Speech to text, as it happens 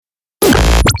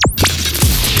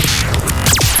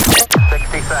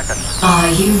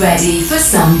Are you ready for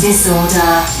some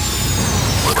disorder?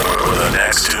 For the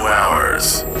next 2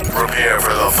 hours, prepare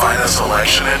for the finest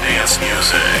selection in dance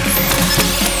music.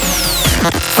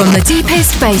 From the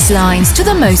deepest bass lines to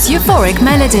the most euphoric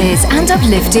melodies and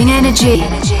uplifting energy. 2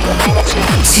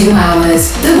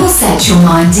 hours that will set your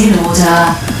mind in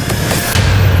order.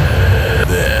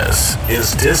 This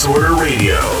is Disorder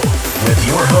Radio with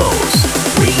your host,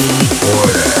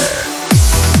 ReOrder.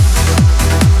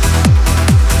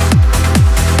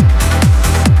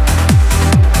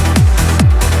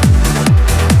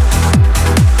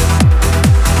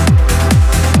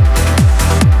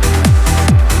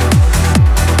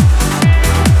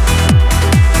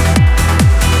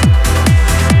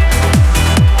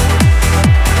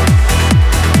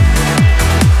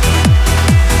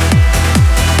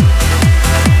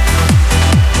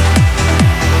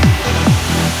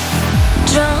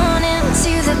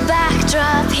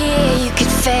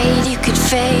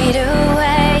 Fade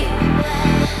away.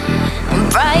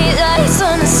 Bright lights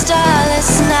on a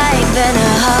starless night, then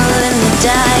a hole in the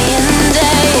dying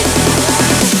day.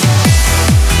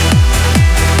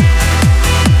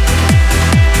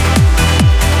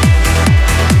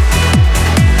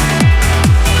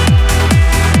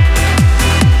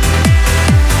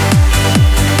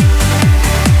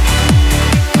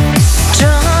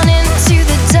 Drawn into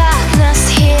the darkness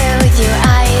here with your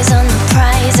eyes on the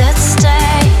prize at stake.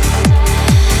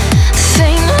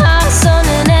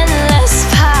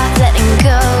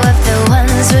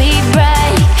 We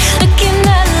break, looking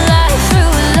at life through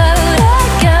a loaded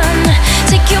gun.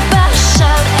 Take your best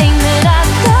shot, aim it at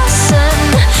the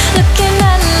sun. Looking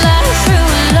at life through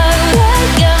a loaded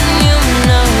gun, you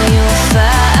know you'll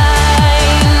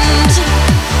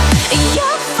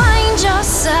find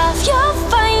yourself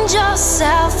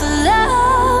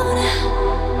alone.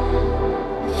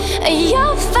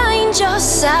 You'll find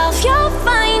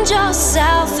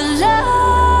yourself alone.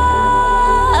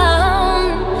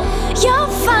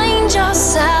 You'll find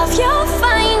yourself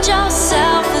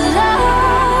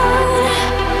alone.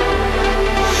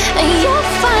 You'll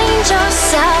find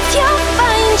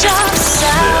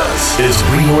yourself. This is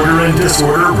ReOrder and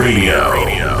Disorder Radio.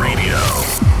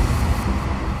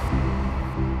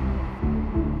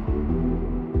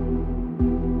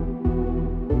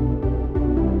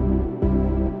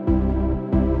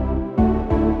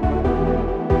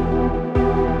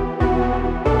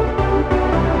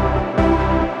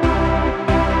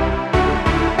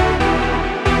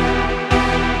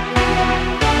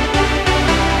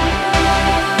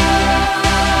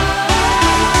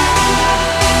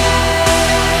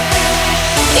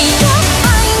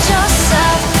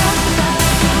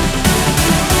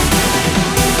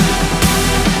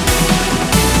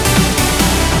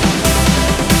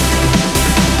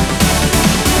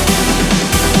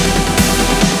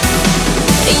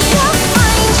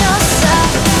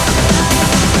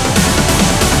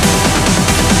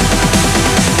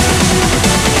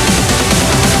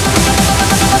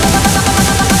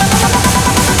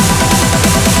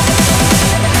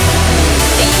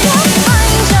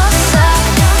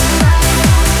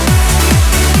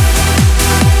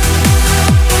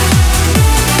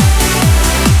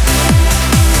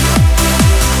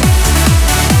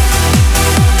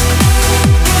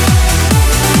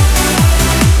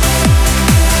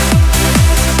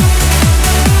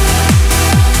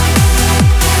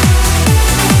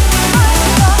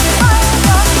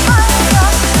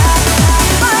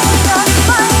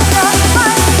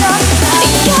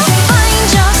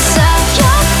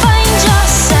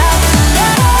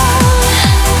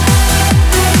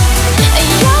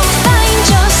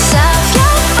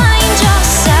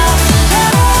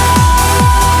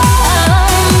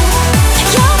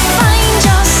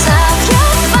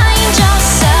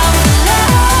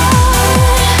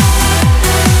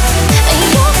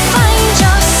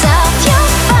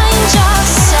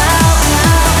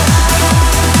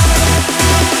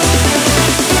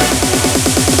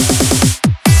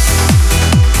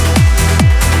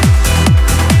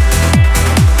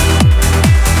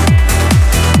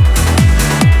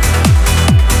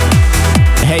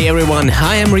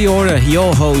 I am ReOrder,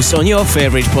 your host on your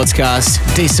favorite podcast,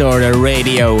 Disorder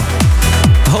Radio.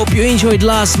 Hope you enjoyed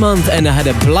last month and I had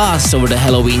a blast over the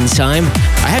Halloween time.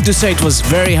 I have to say it was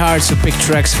very hard to pick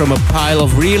tracks from a pile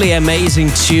of really amazing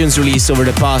tunes released over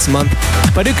the past month,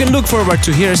 but you can look forward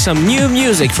to hear some new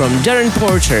music from Darren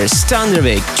Porter,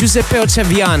 Standerwick, Giuseppe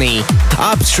Ottaviani,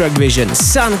 Abstract Vision,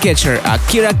 Suncatcher,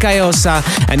 Akira Kayosa,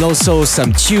 and also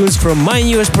some tunes from my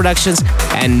newest productions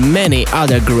and many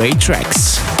other great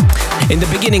tracks. In the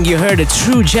beginning you heard a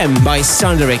true gem by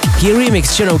Standerwick. He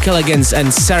remixed John O'Callaghan's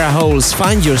and Sarah Howells'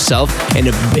 Find Yourself in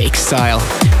a big style.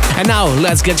 And now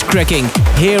let's get cracking.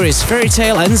 Here is Ferry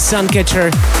Tayle and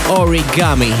Suncatcher,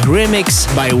 Origami,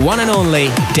 remix by one and only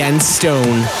Dan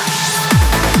Stone.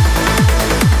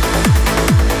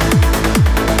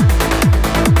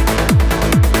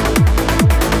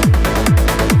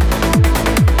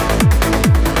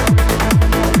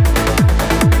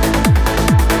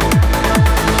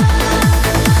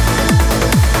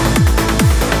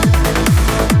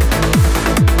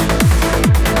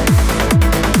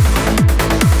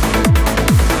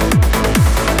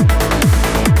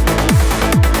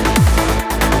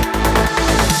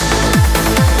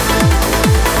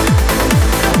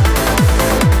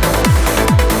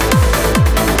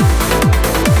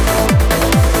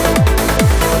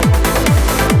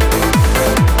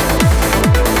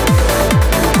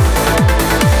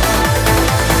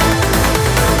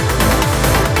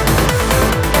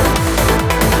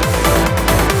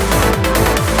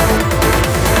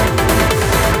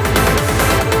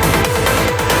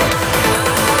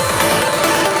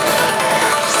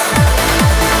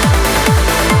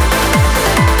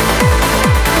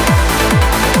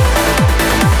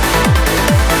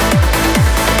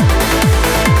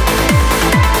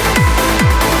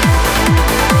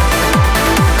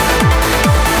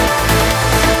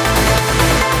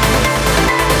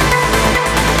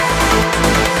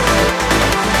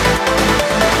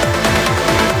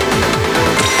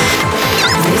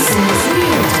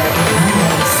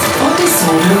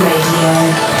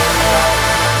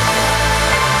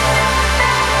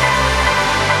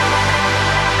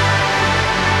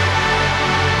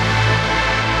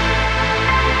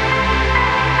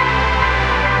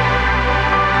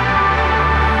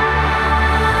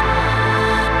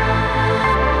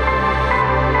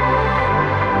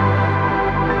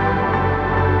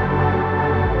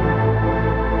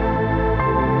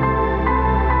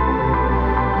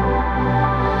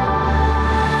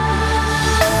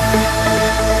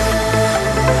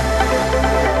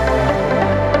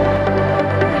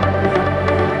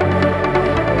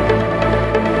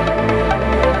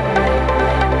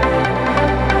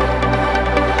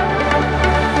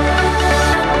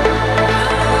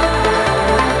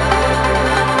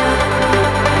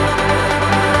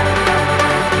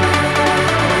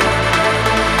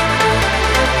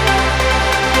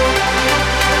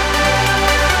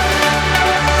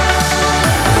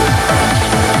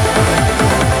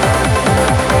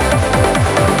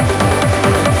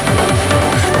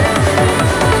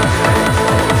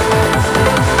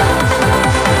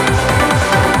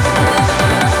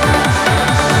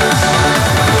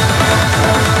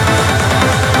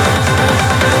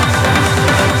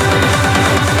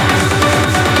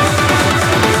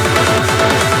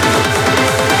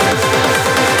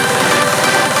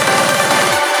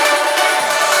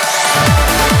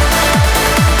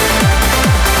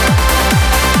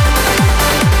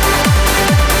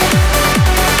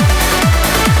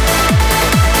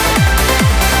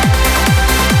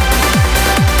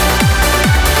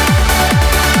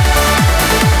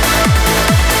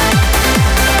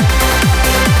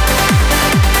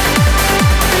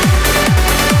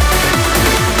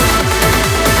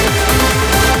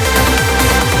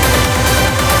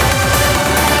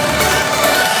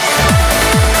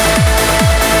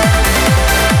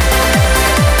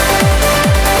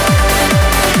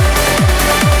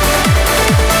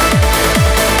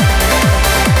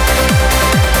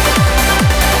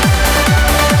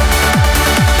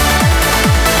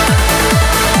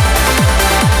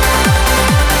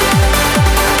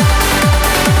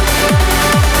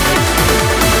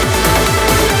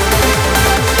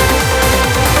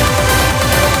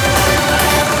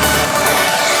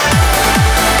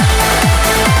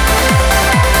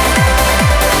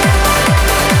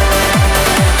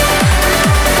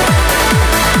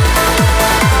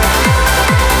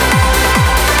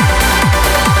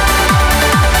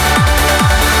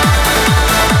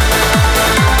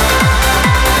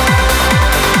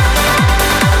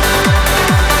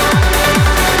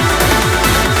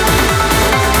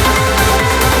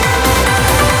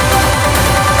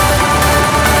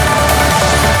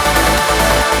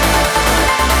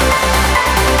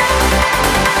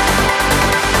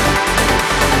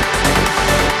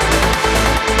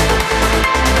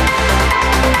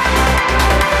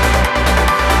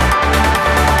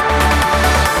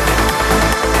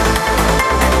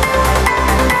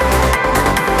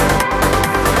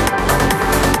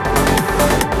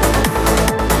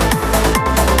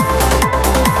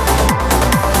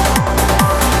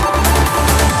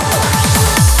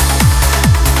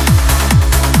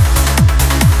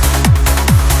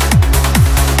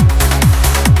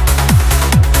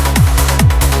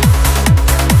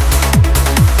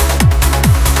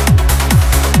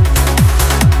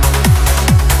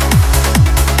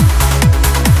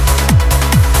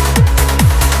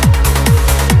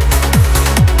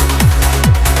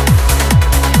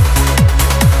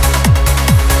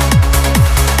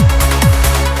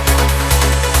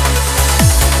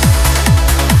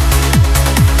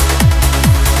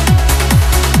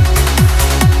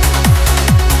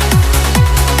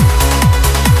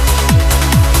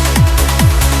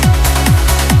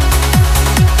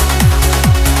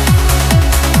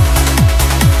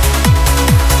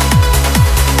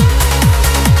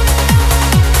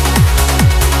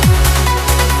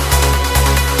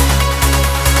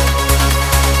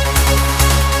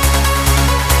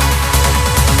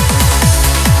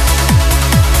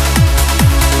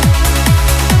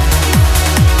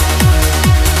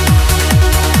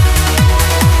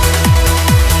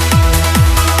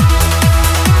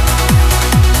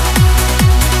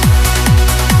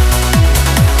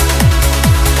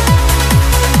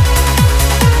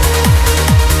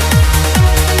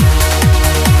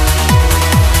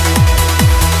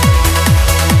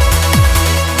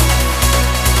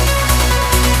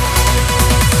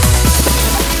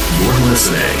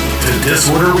 listening to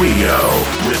Disorder Radio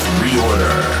with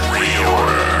ReOrder.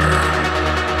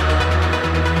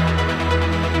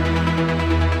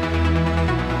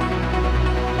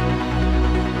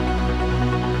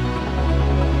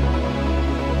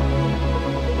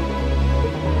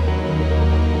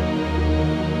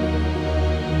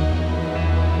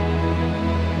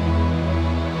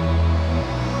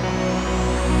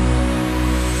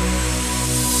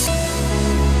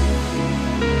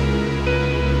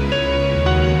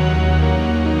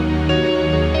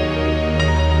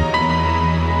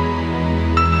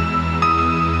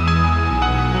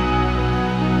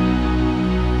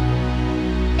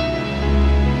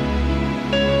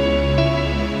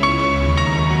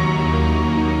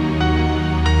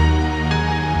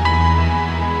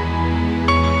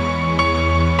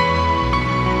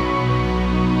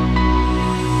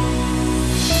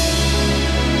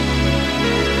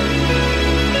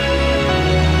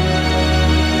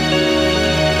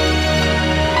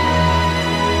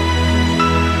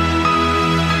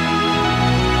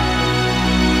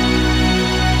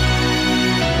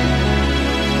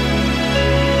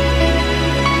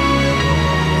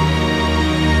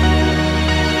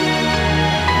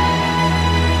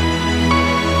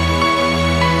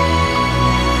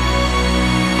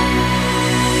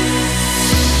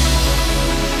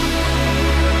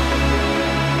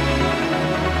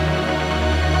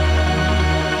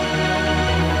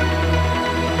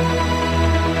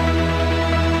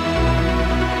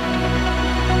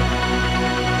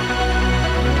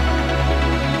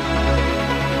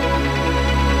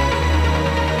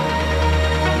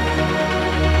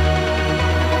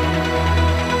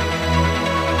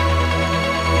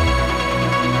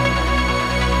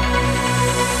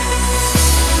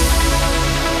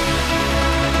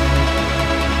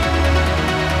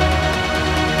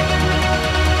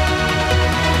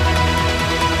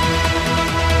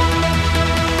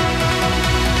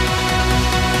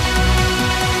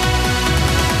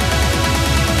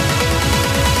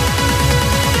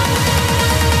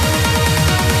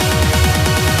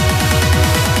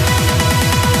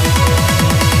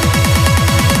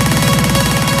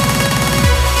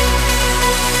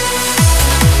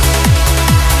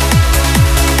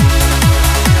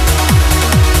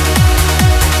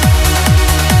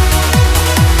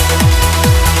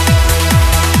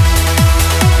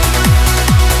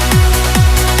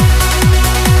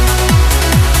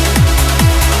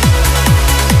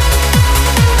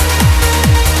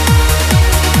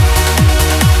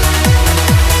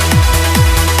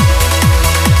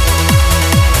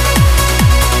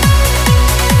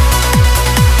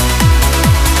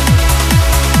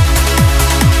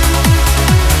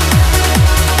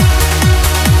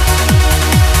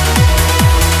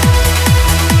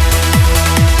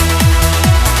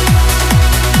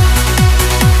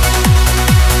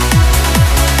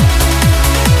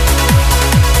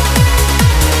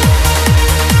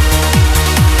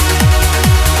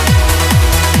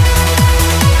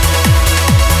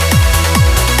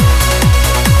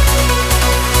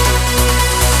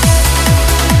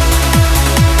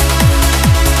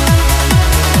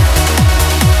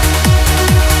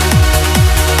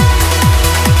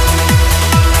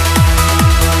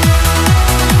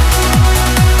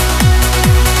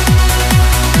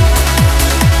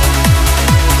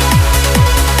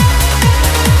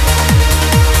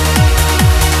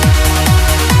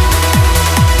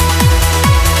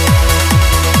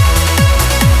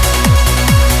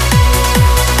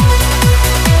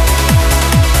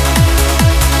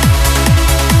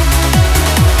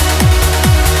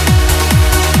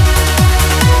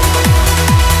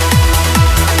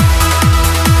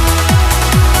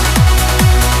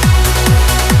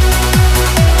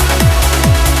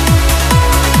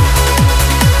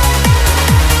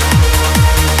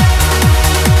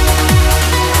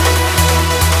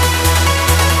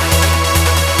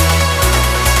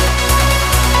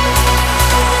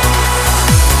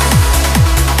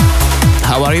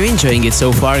 Are you enjoying it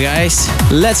so far, guys?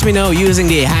 Let me know using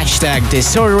the hashtag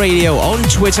DisorderRadio on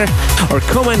Twitter or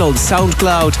comment on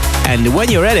SoundCloud, and when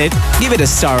you're at it, give it a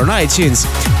star on iTunes.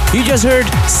 You just heard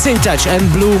Syntouch and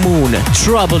Blue Moon,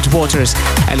 Troubled Waters,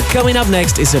 and coming up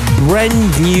next is a brand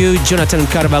new Jonathan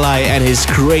Carvajal and his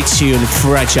great tune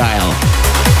Fragile.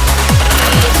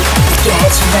 Get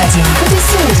ready for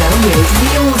Disorder with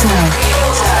ReOrder.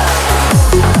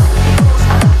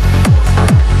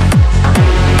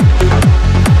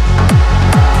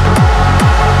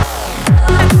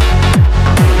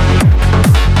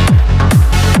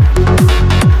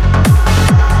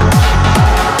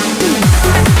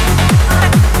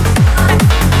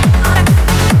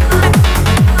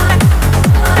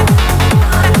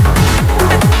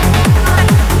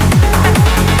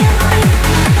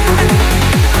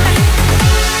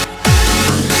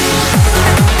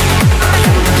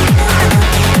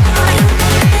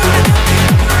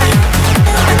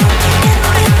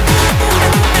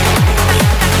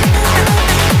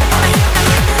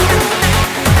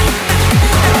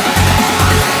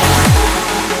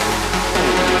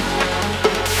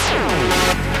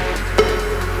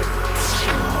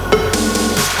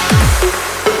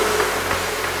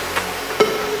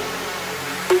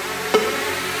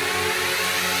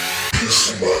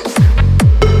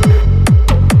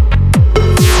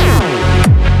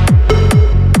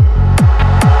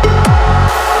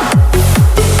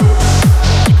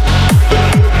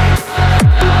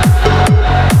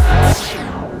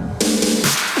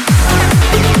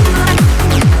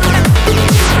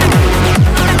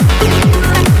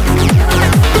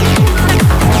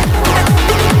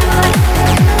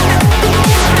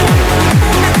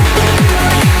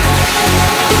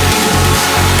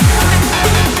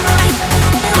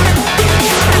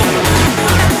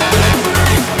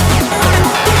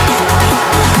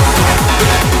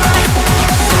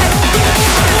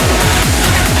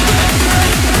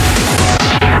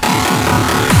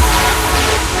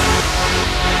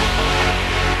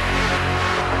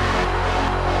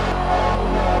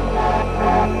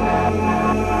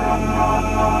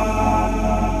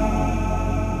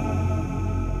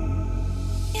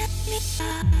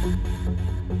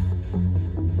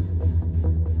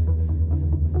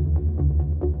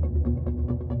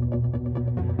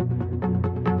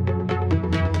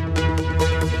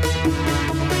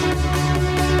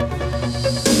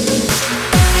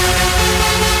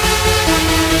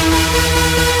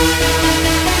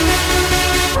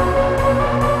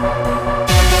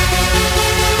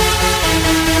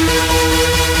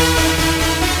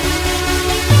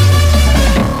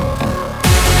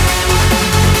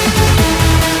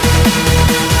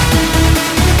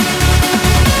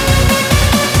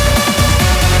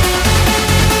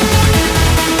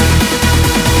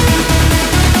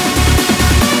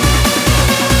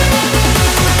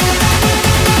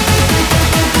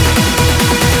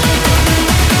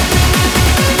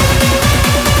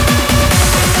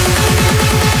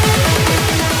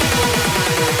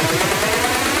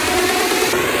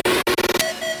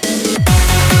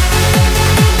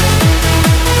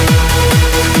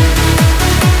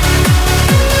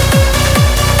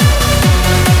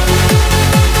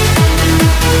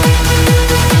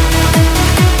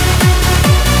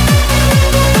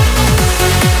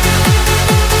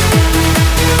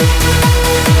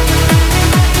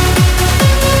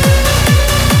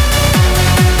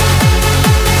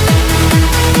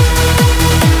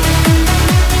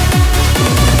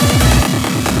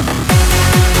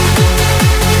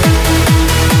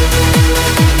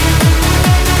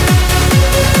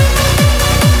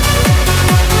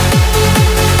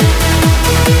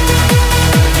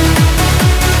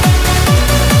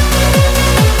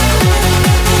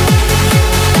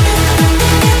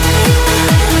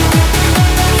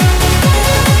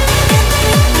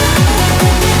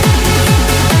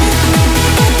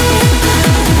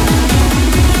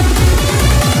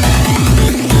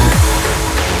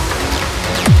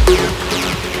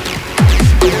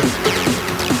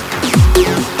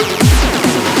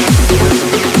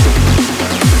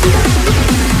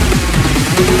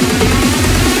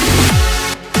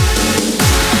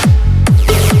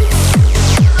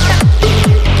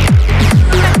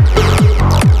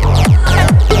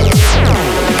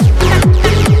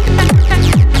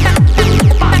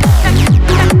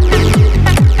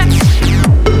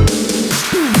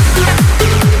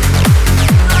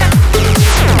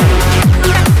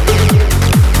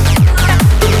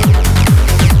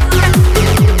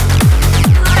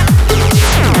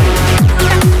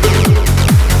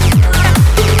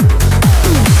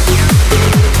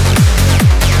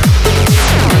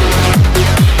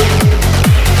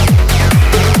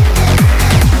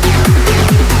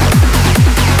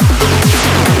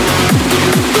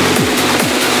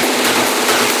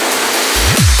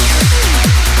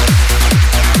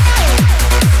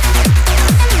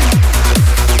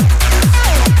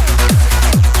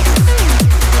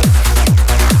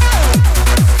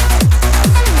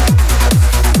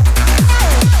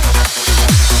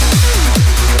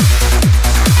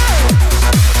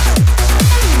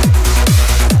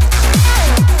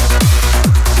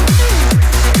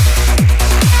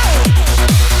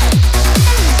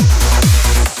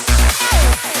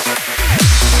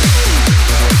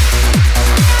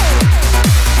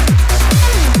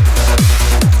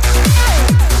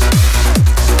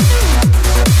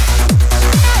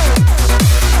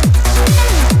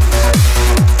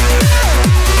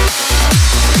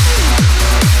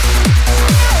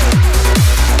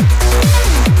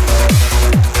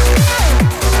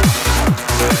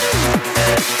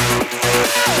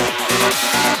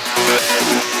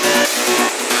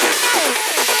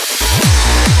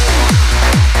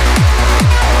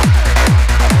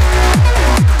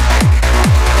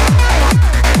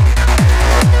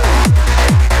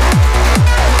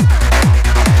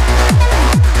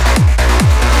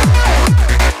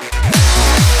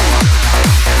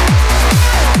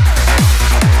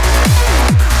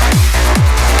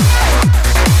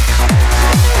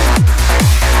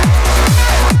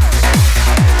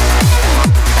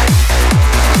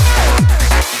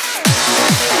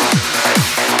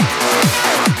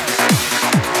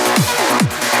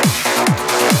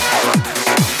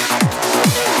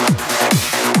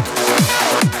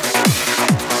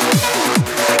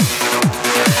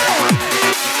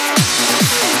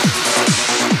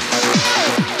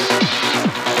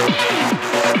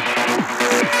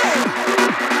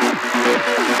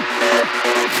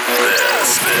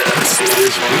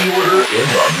 is ReOrder in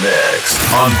the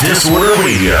mix on Disorder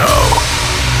Radio.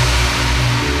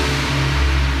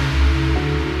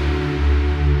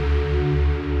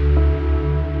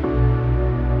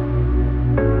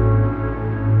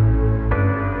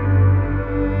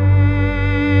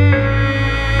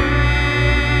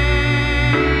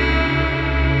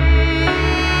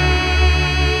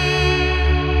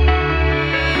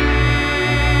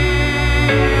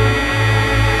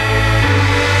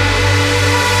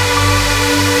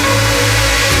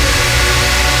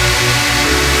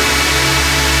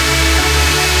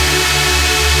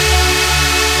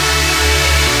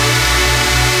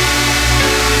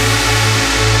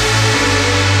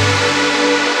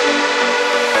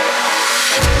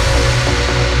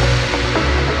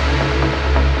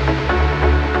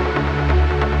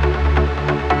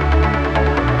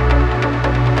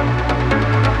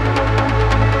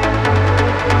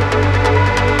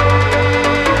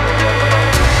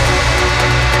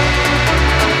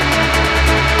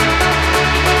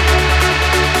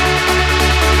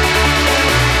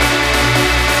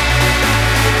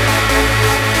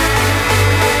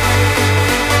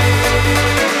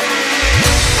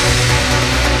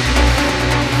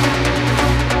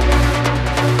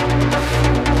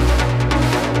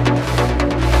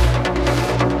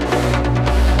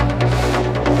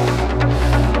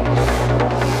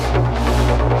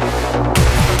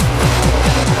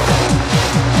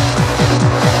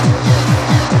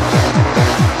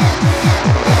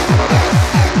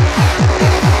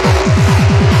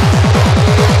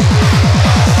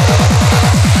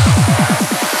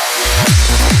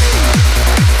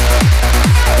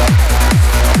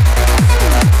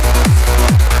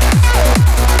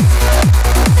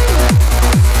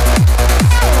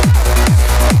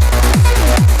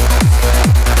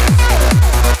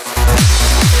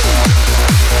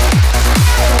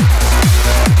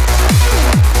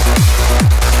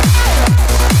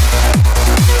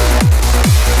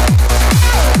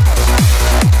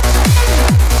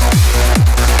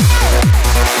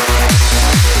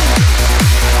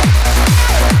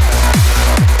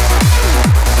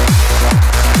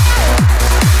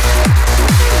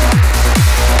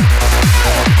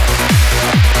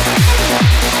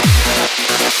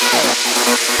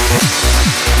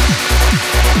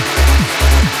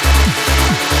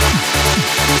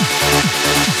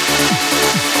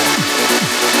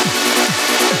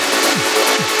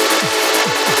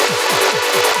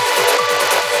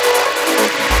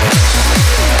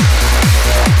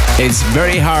 It's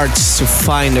very hard to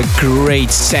find a great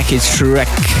second track,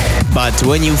 but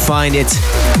when you find it,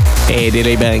 it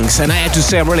really bangs. And I have to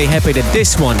say I'm really happy that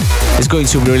this one is going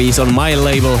to be released on my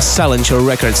label, Silencio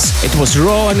Records. It was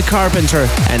Raw and Carpenter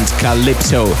and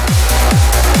Calypso.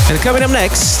 And coming up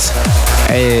next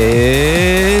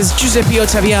is Giuseppe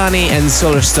Ottaviani and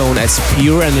Solarstone as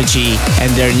PureNRG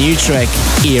and their new track,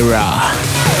 Era.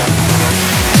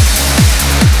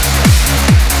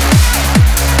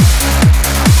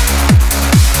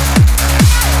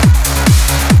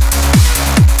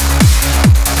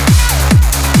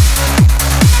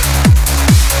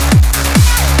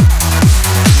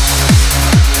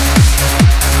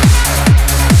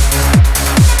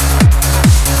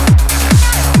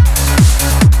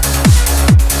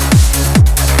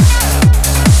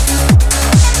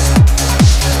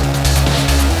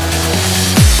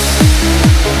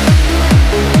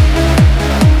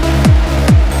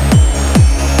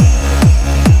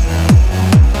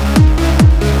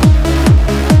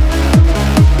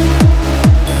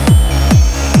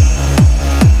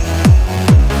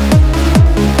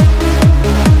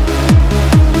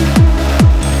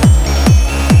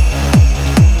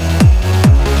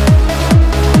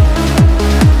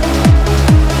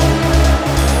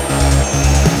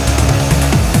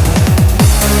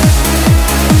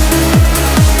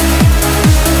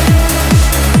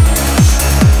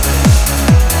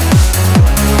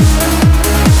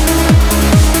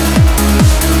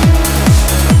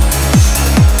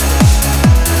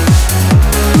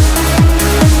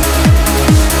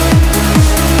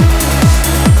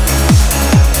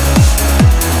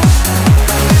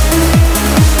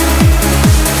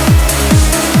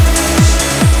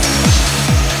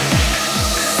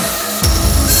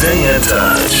 Stay in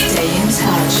touch. Stay in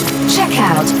touch. Check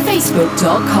out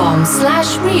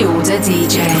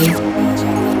facebook.com/ReOrderDJ.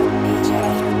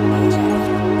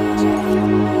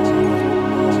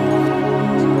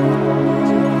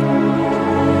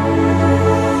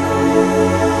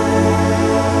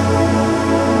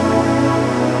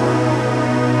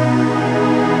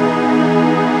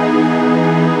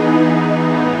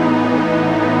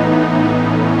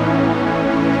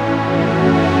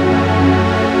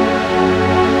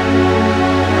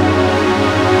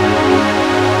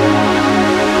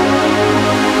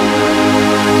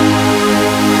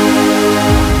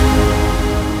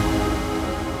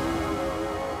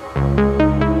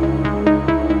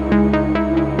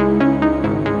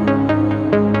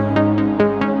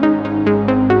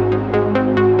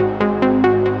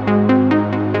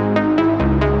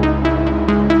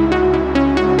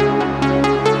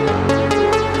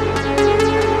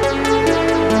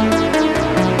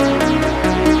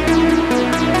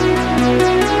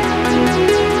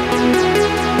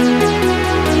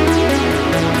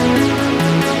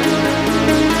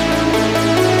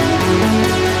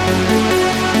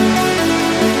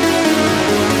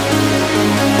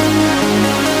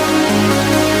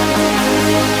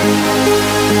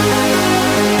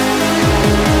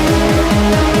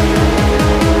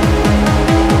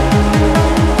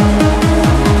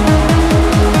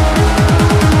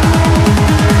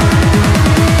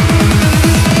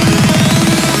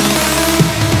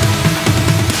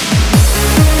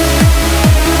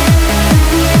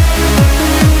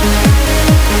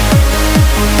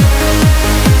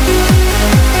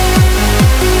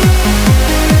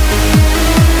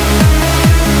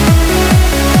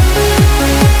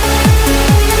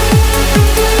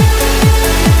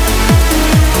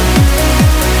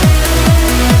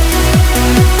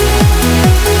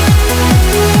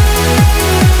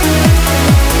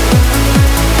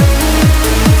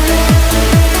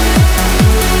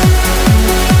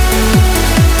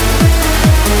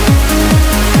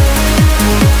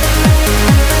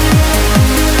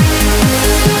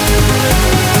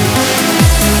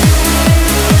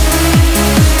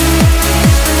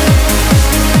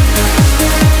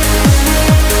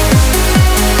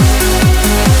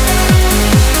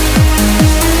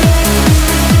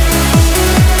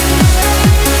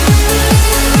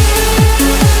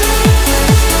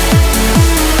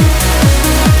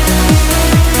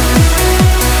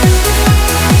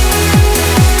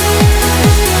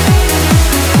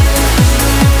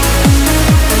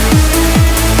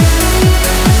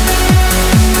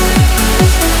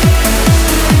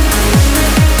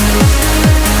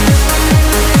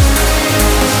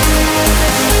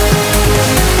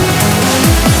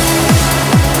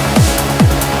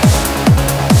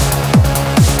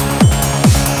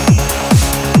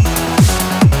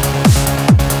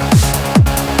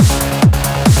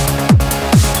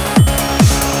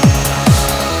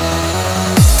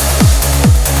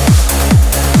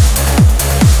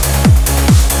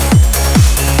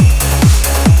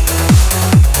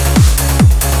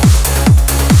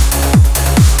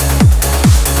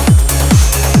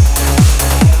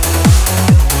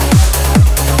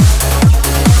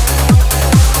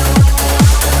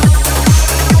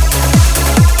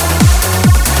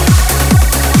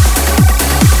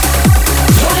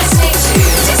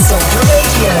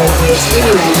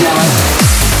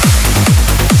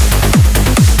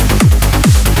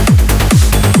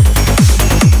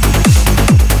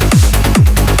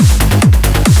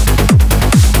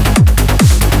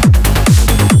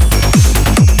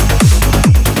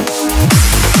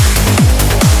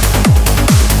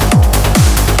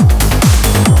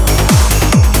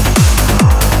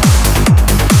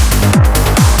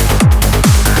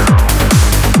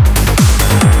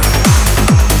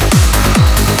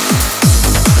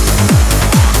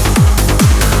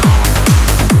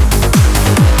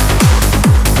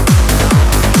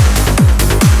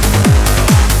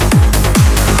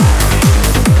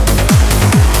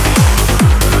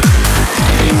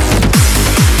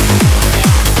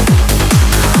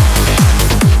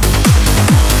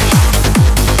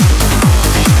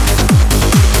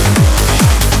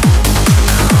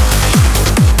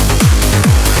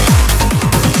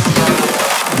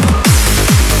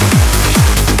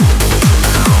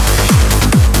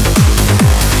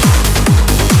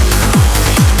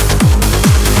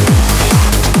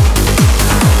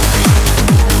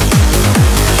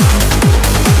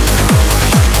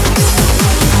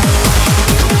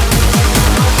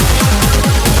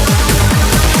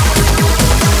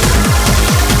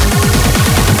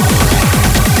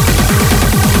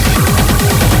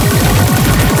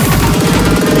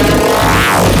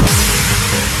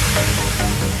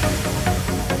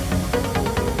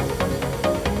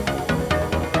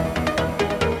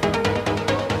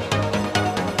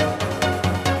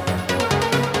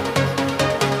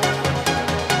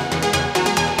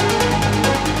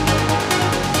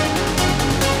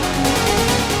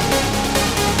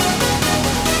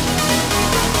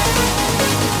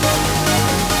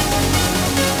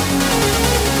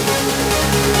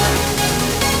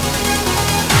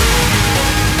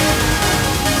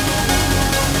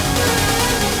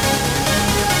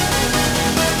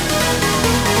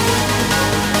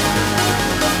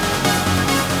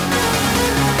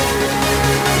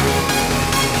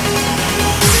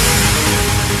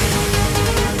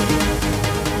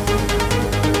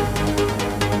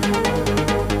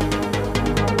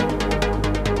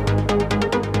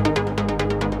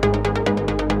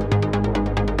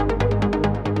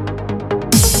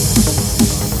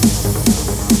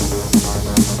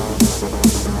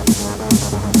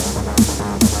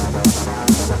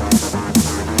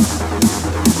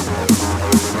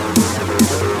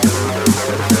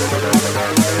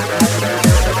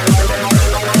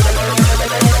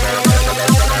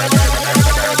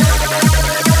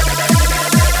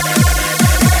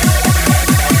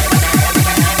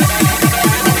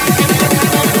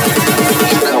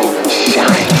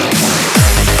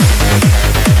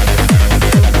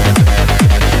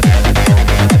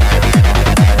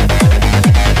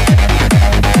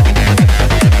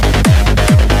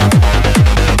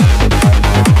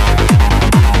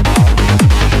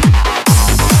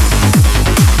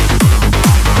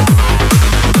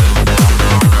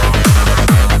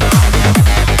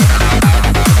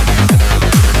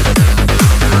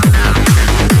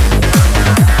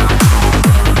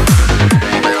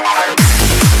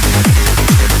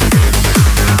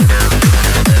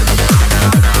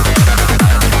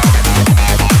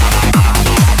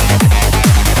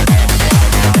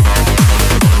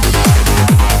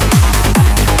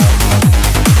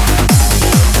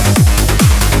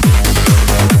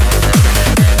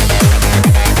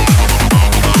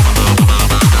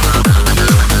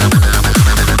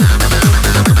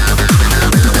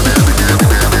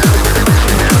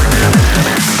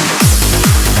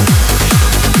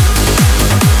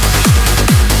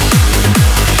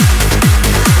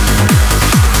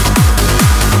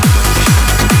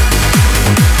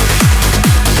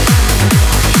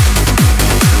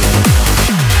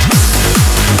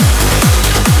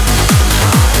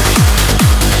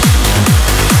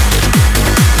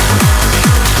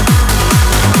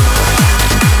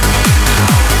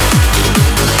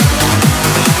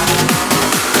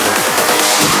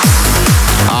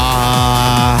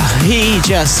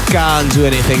 just can't do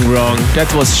anything wrong.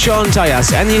 That was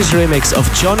Tyas and his remix of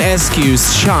John Askew's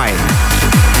Shine.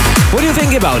 What do you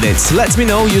think about it? Let me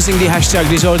know using the hashtag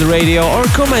 #DisorderRadio or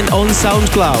comment on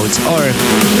SoundCloud, or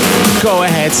go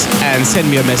ahead and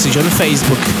send me a message on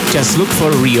Facebook. Just look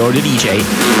for ReOrder DJ.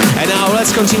 And now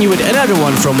let's continue with another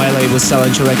one from my label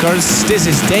Suncatcher Records. This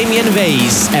is Damian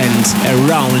Wasse and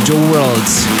Around the World.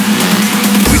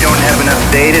 We don't have enough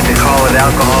data to call it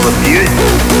alcohol abuse.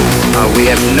 We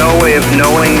have no way of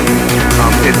knowing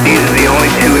if these are the only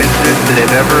two incidents that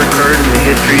have ever occurred in the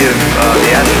history of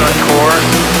the astronaut corps,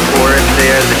 or if they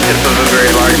are the tip of a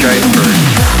very large iceberg.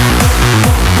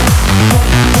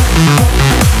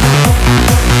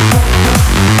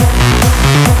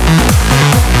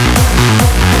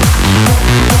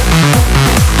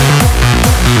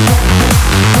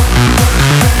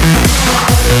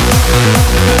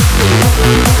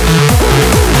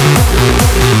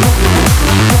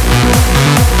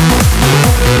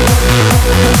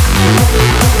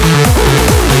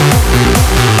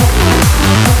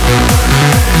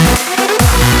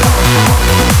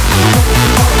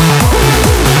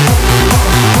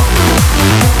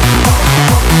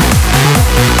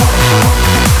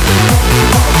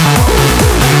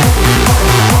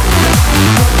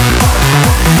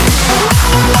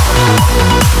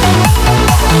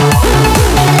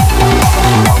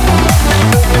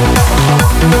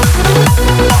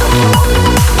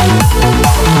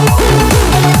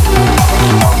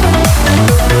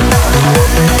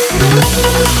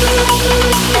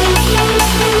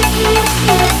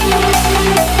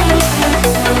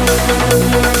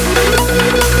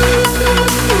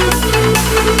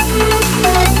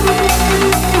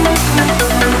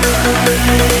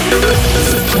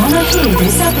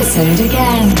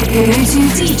 Again, go to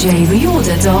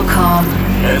djreorder.com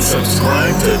and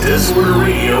subscribe to Disorder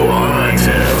Radio on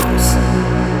iTunes.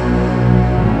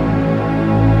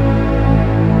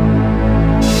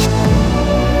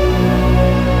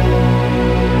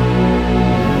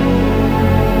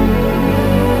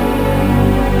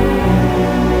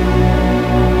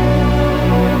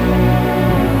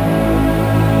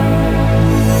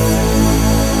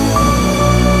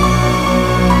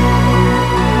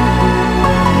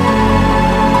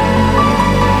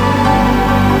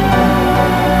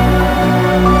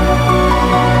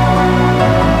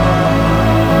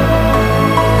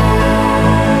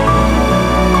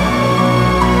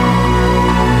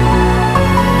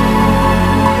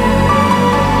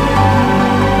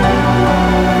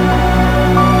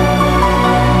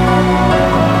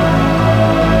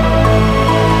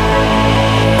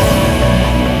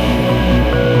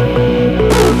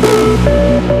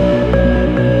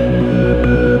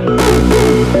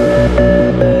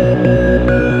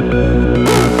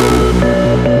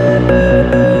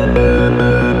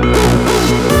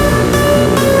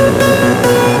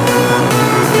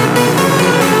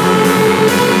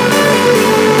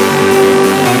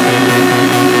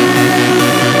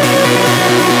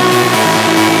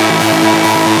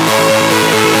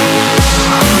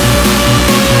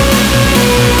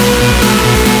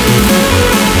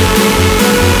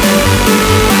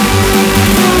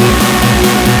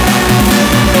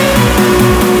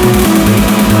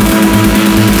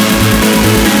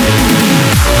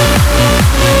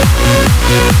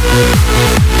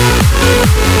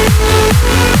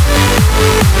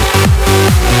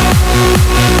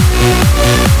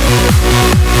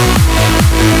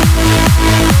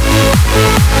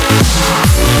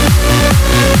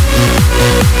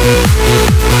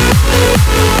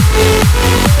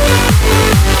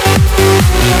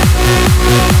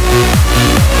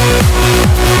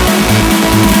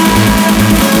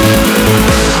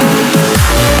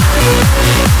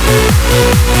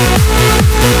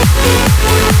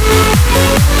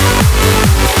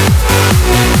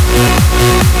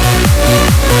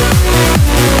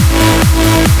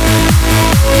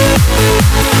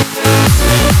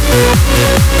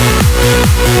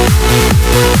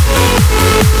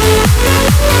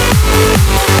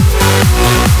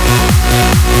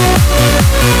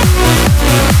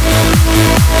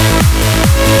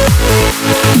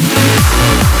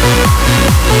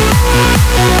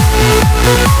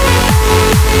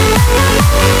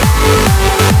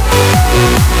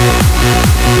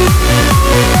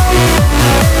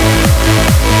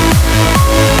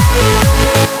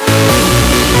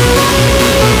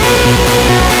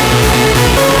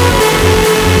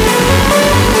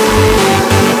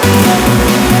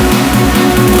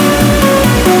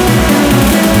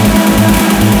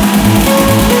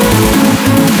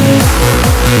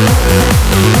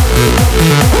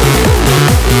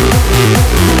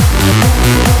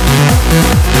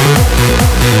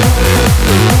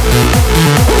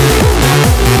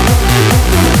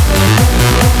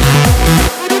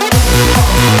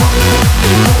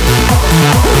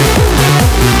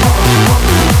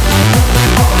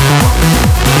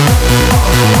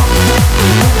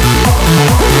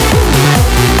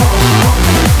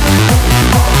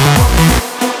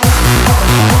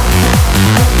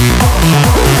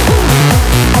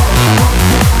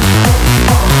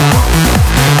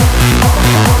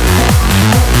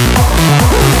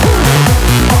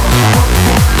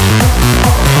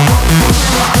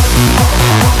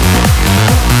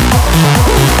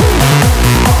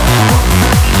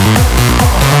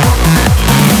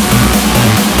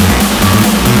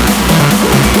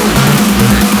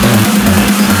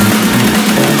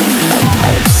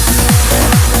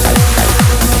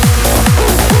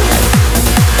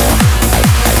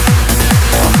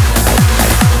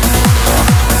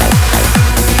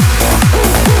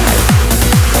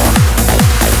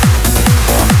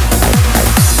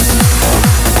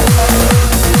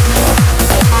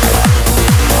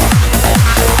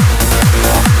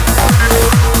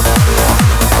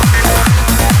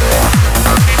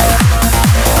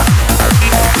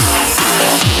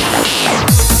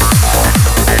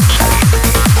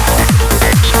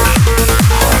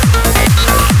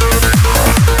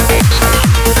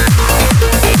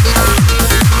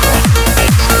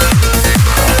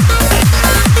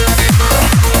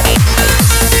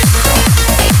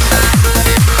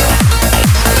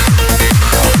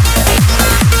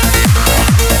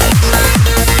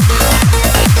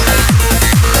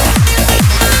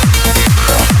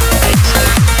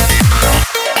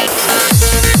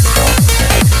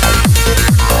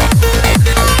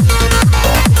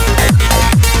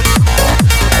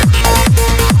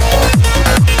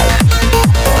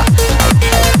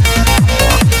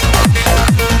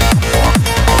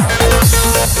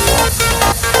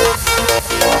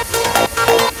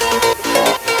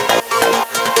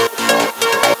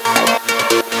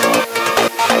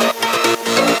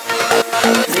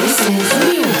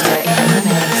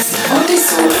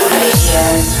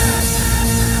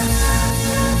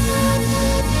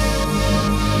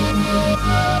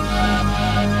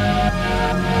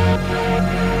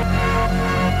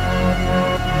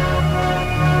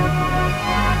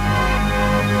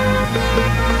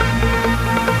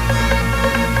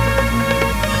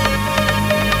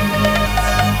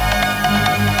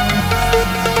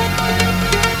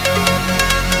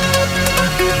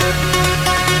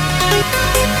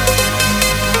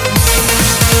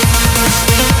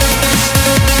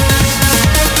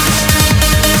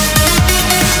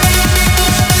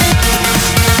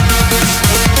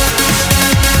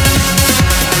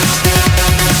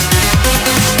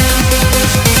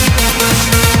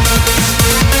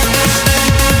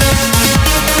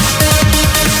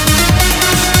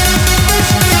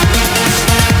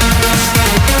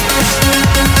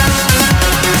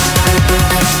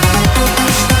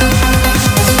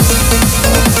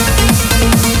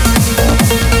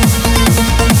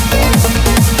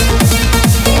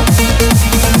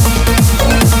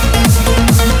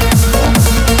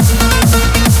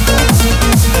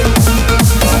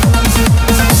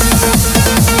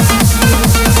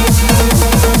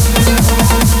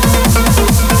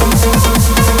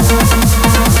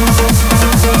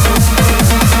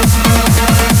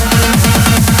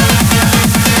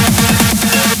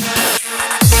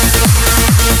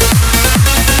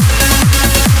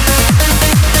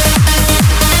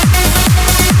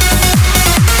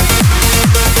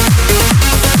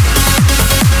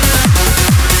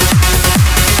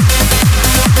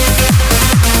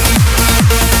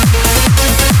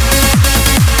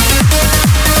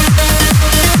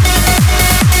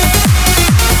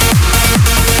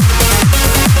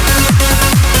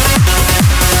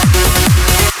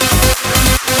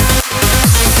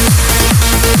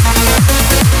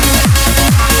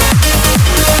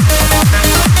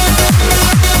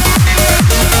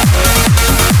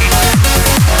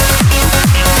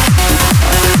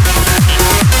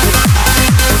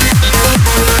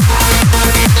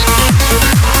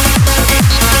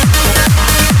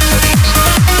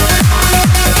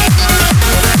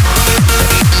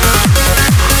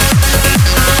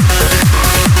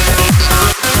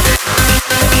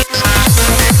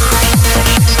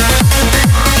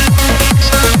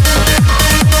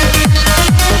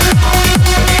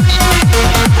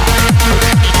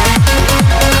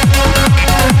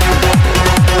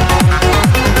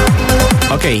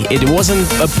 Okay, it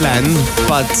wasn't a plan,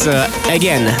 but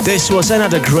again, this was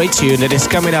another great tune that is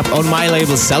coming up on my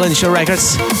label Silencio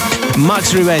Records.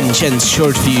 MaxRevenge and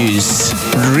Short Fuse.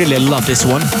 Really love this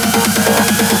one.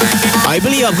 I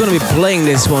believe I'm gonna be playing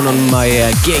this one on my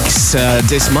gigs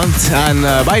this month. And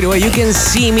by the way, you can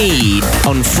see me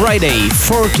on Friday,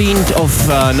 14th of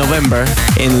November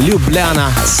in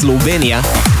Ljubljana, Slovenia.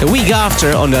 The week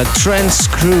after on the Trance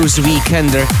Cruise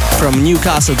Weekender from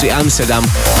Newcastle to Amsterdam.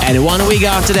 And 1 week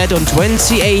after that on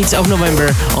 28th of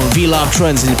November on We Love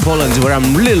Trance in Poland, where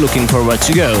I'm really looking forward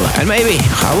to go. And maybe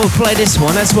I will play this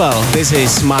one as well. This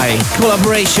is my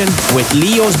collaboration with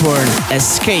Lee Osborne,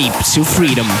 Escape to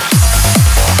Freedom.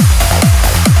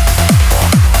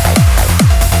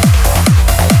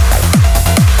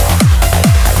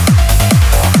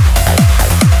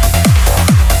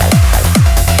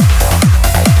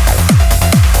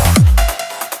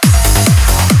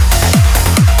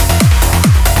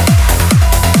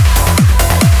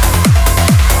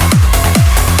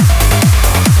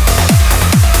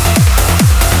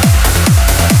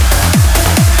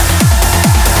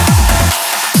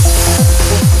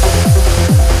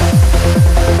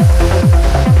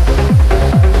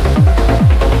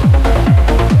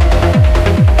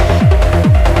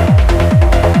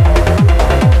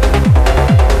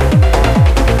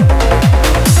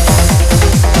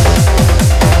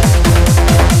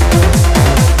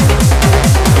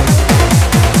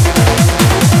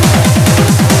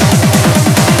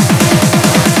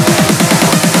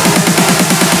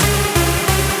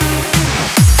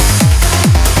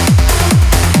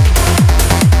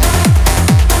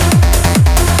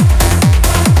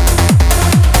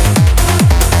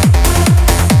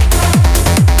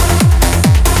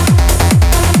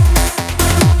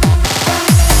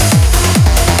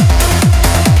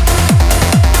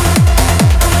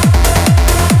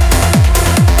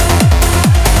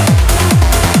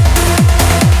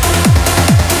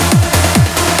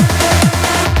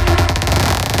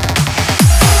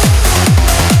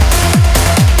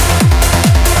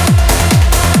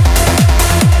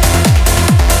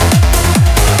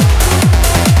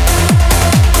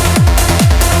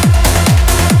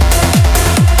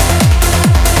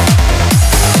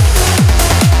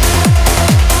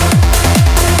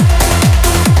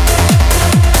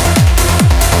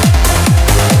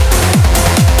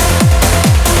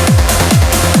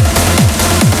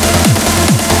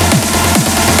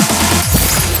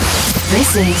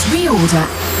 This is ReOrder.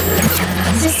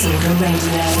 Disorder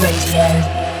Radio.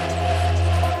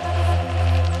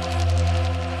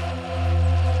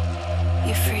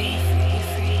 You're free.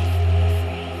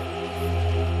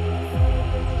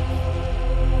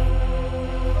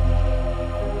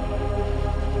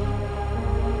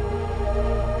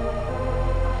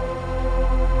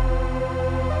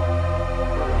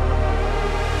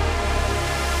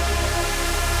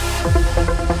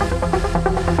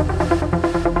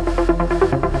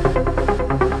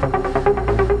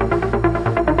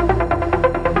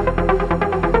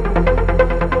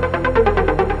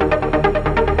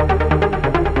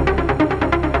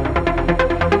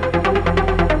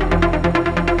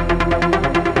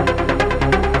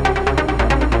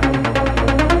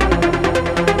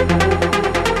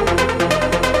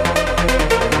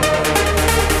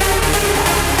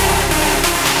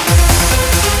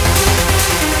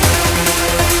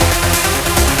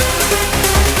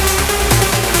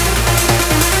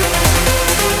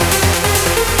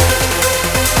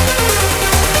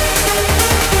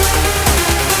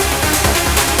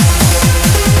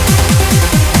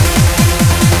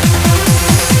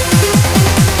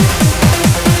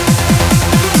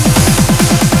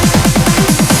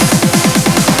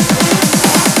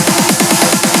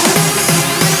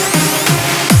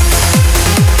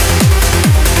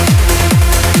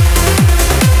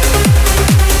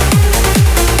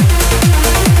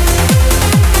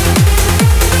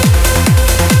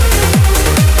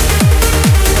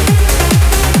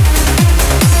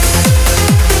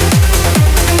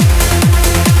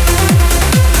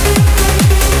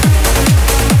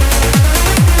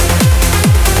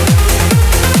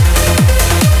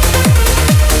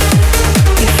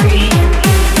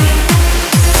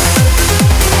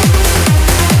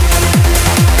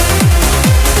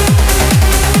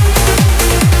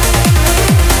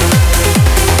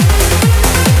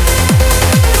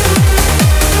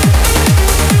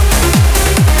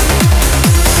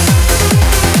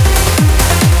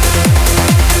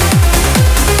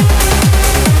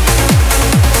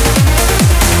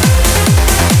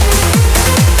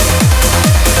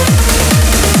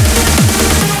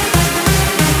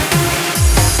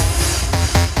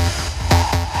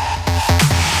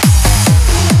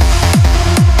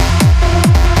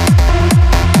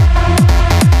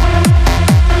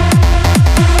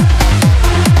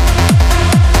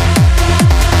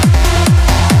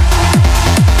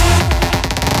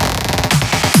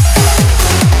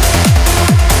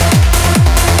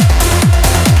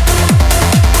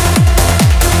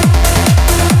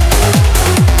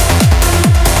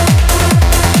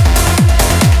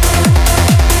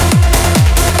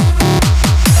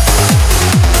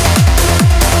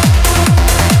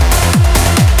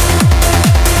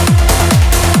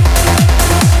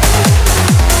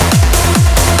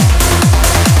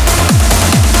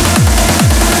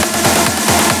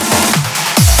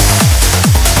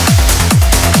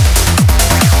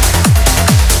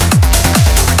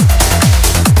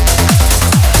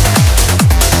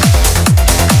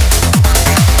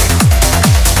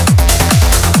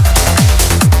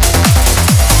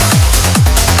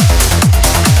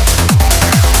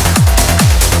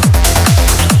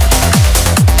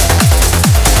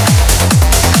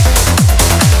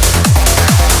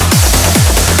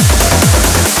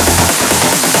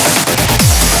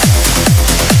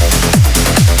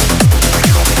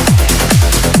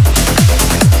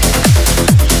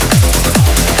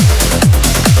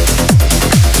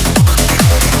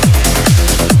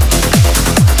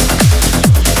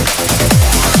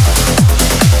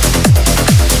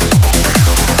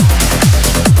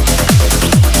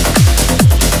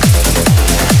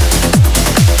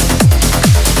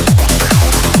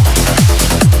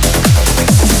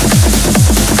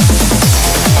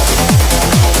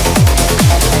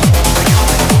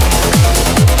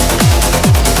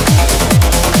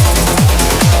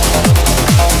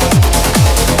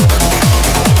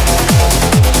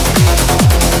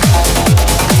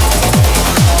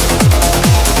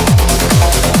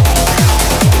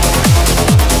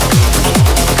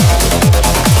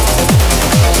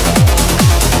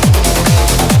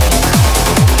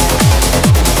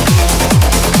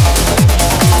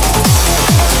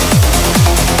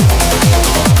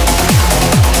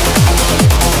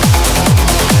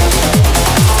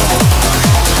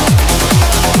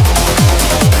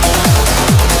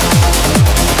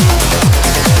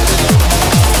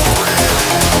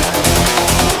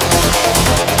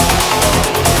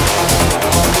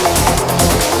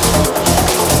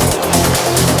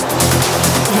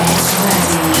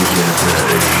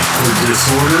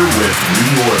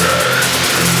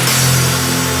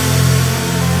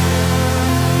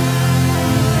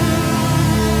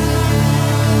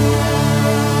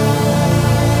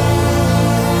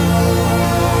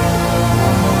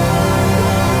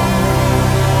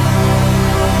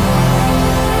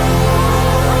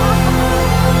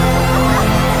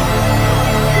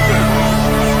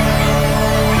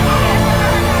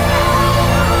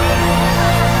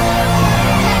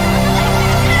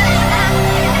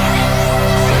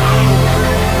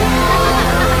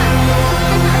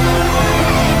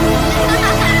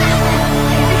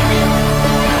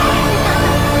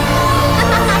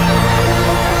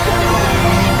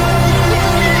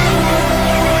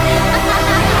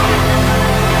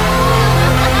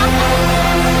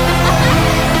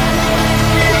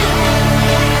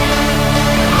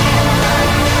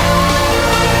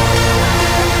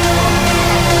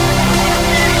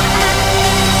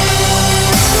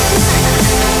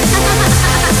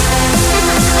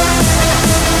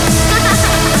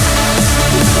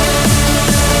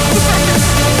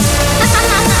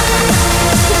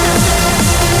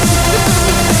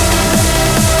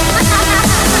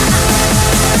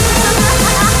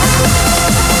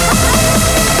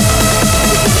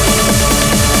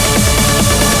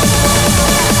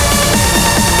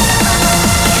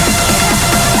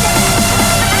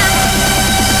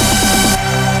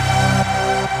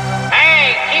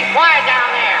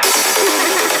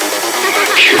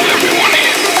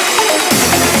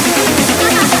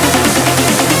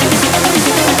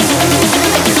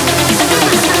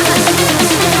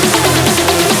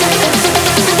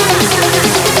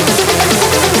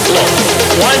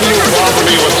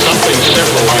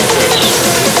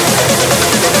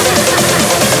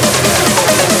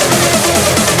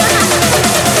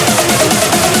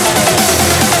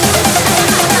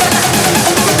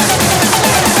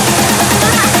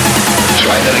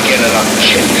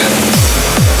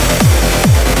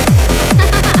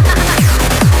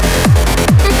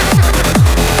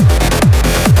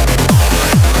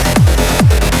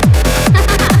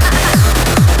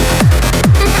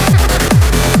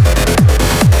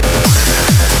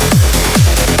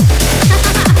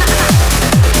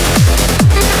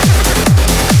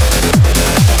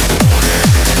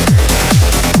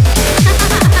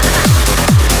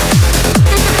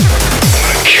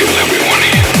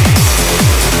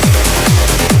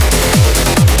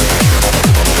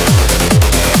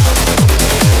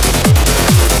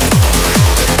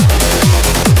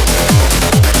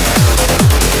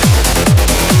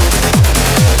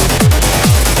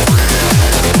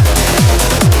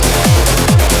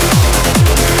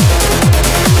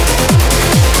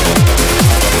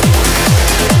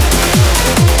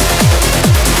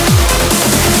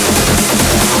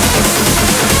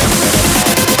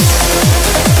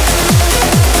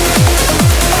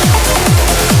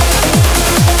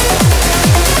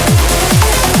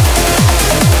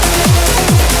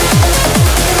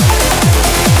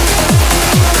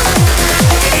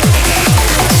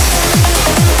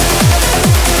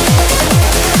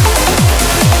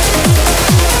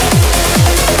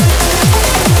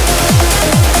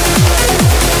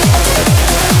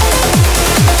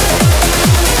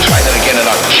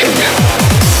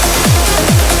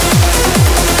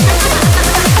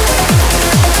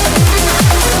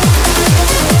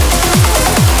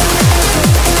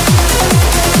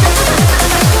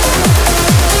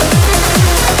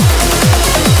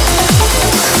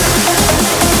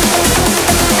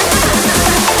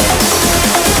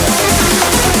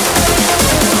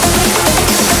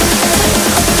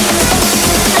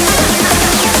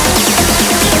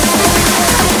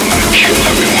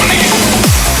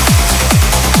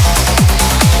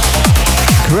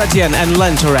 Gradian and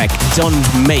Lentorek, Don't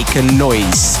Make a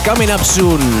Noise. Coming up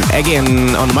soon,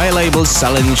 again on my label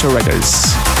Silencer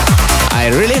Records. I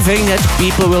really think that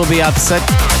people will be upset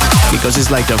because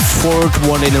it's like the fourth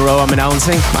one in a row I'm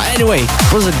announcing. But anyway,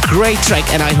 it was a great track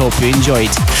and I hope you enjoyed.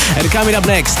 And coming up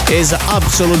next is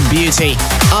Absolute Beauty,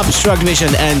 Abstract Vision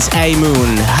and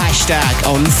Aimoon,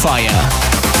 #on fire.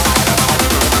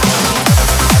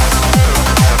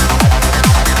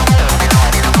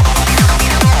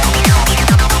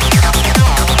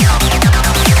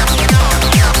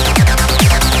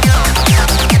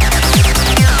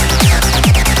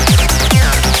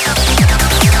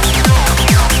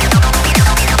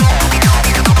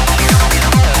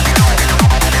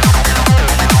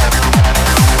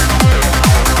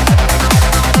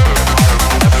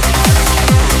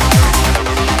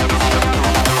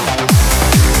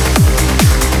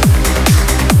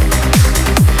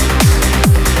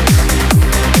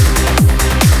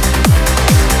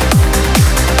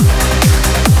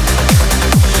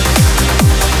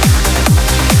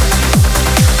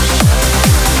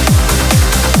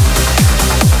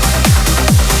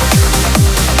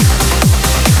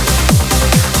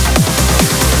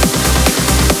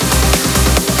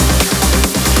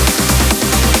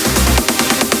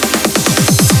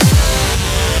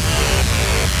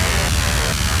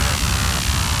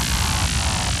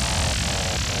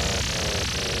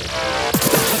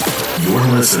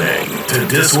 Listening to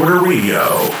Disorder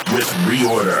Radio with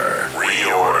ReOrder.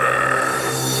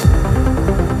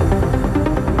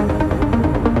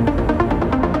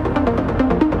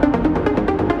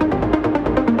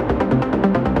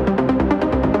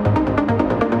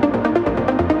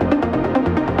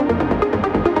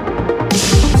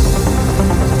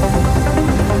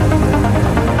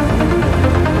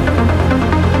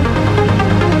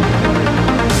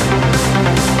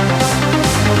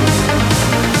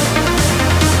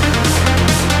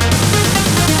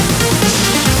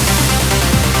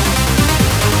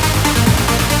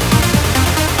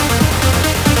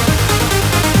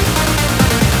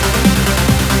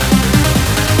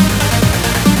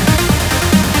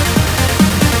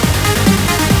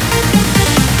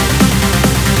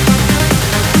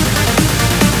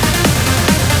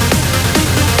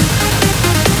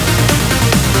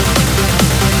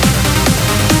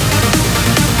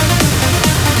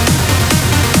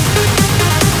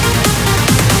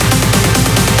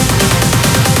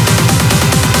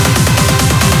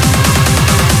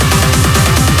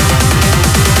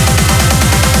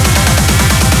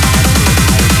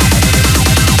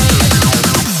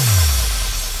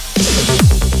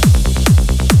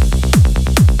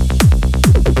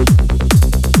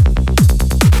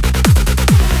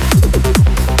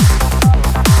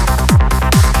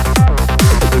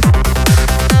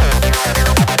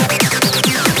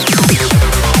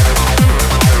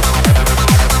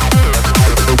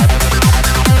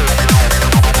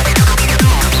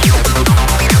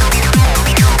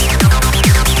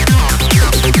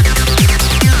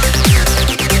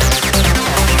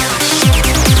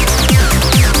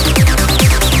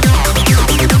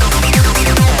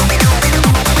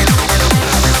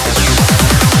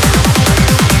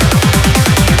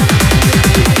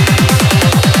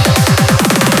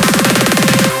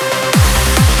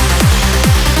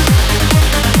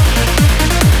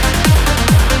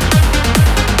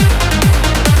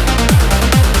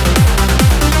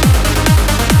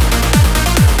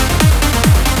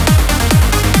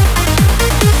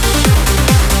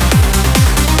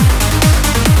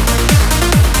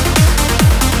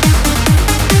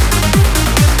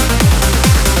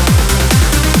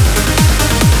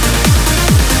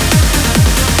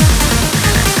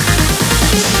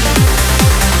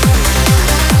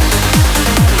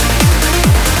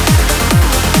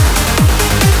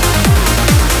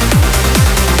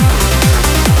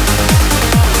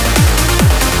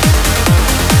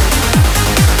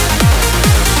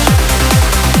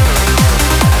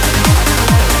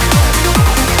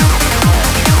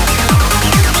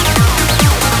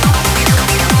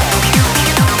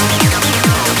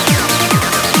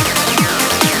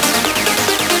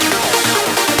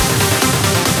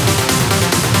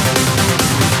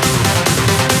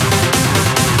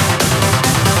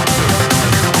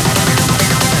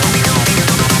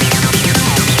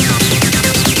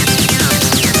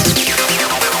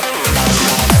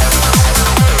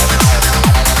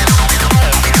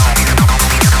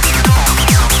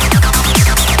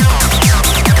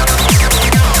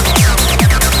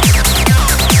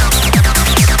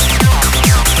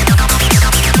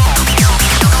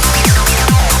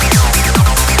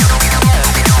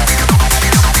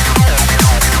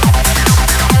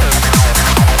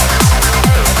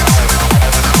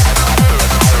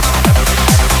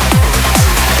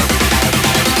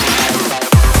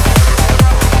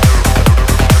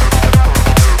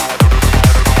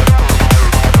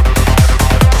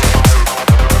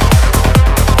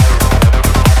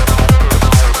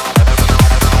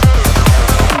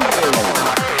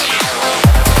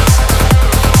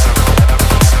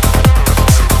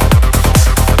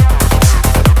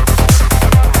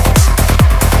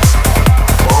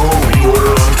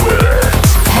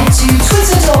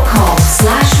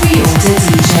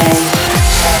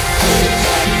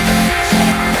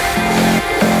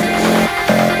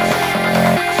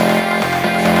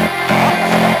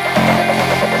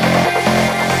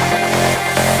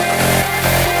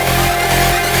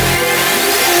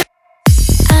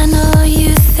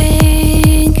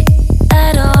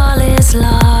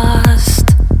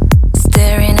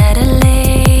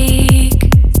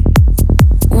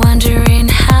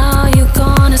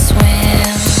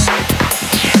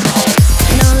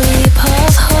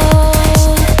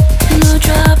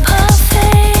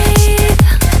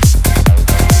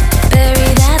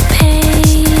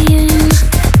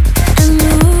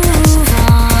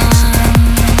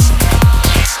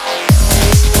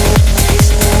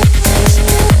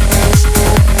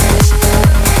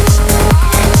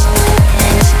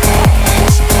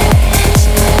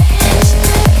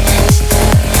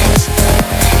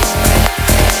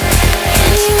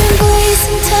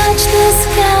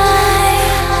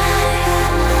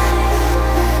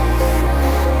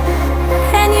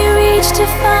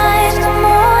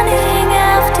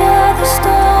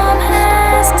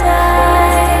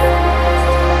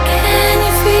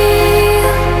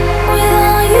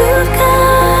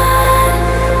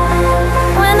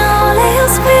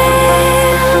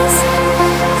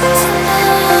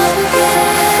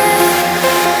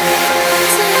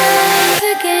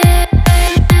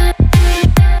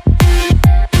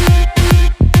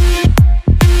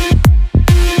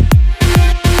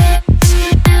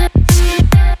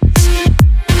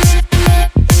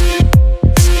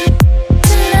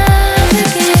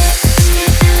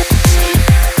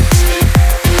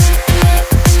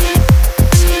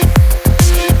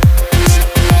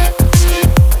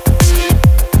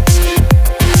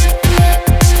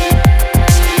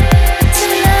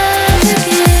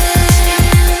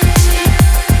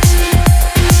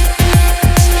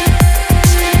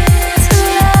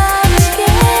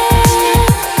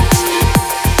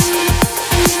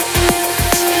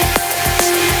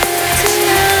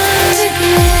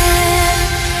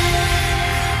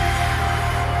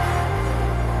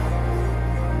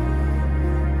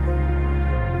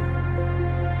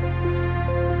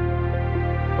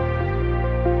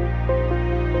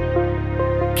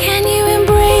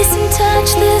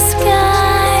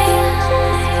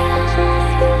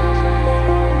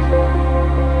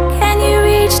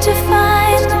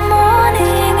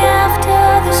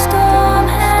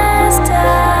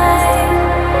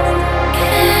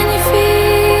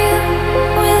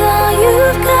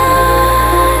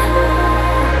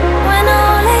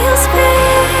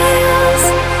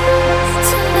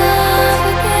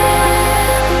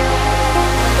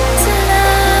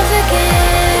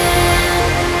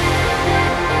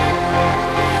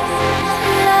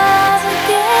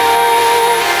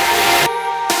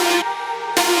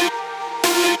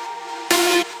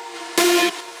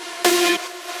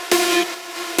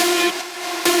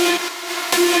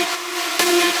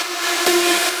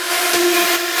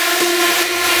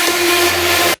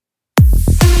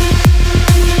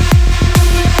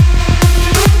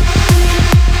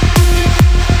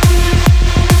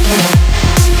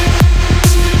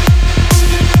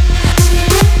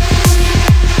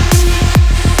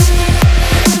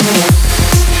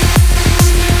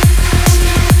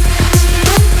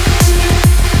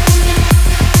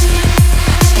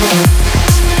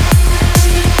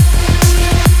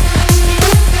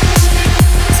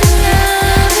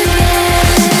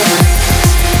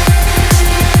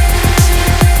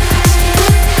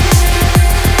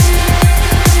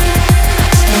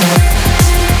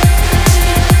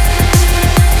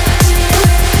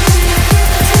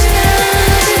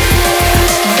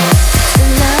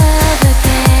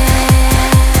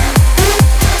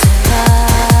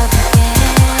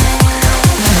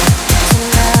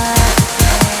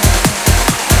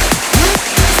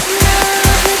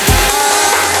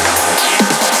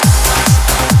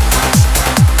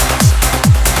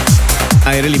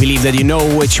 really believe that you know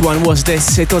which one was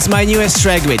this. It was my newest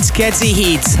track with Katty,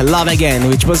 Heath, Love Again,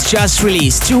 which was just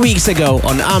released 2 weeks ago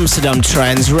on Amsterdam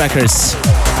Trance Records.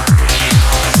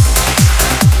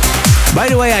 By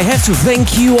the way, I have to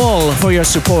thank you all for your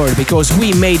support, because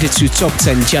we made it to top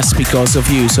 10 just because of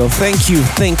you. So thank you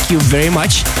very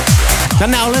much.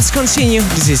 And now let's continue.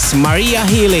 This is Maria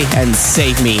Healy and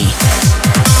Save Me.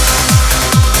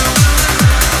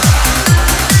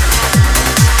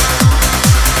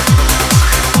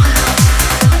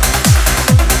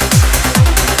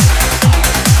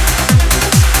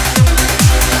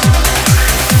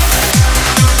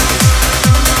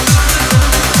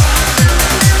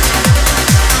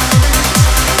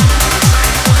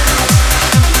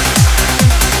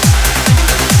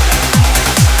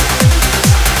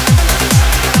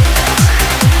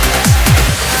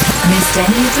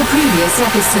 Any of the previous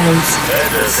episodes.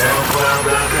 Head to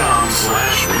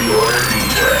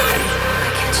soundcloud.com/ReOrderDJ.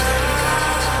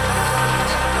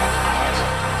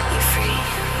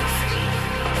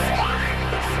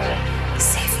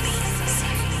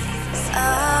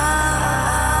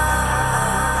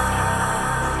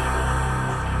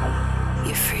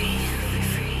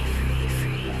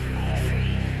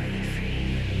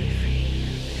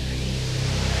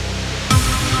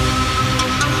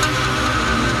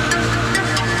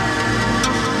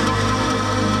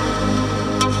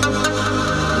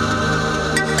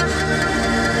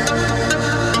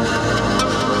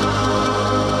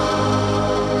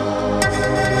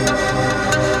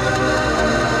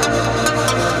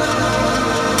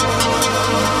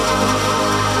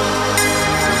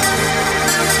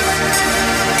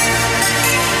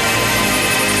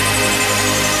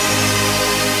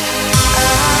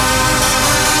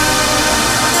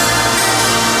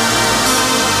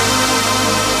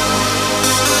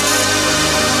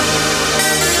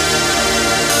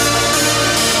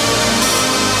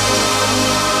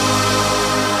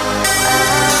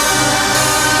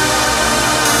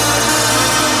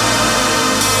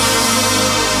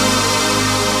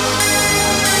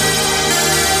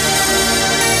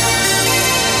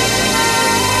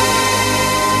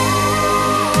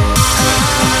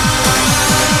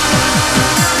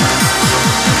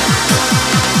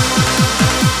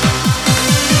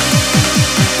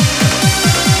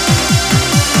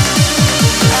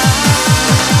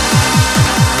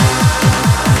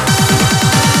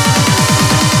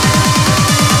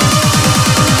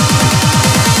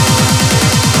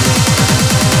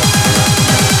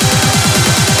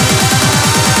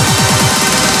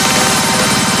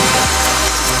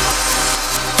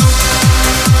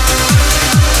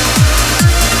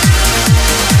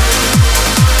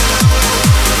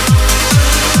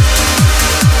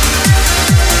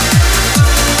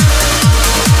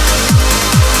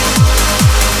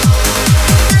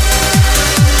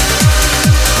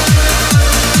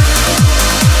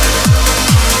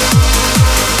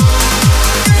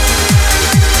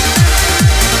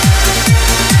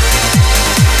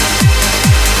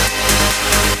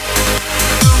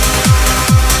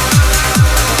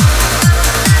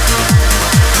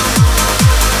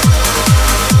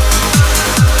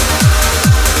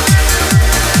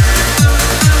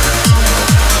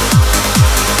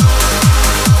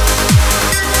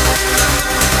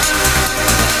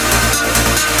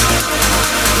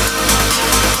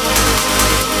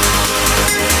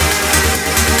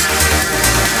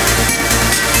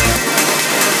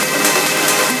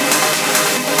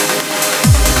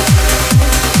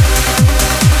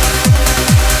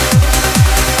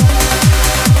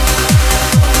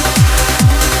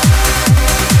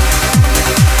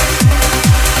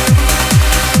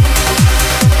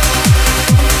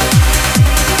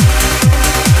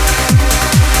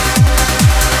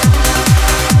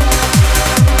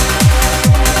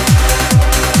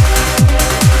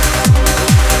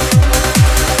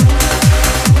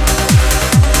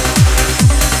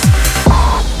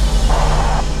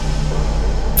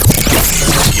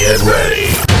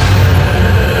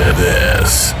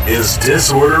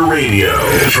 Disorder Radio,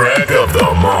 track of the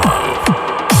month.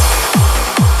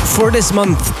 For this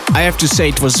month, I have to say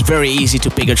it was very easy to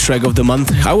pick a track of the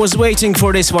month. I was waiting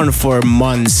for this one for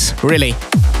months, really.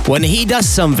 When he does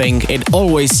something, it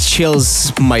always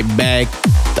chills my back.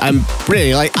 I'm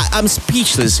really I'm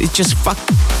speechless. It's just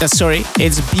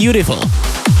it's beautiful.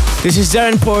 This is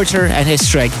Darren Porter and his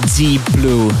track Deep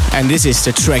Blue, and this is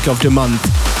the track of the month.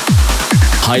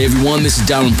 Hi everyone, this is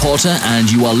Darren Porter and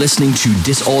you are listening to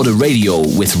Disorder Radio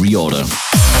with ReOrder.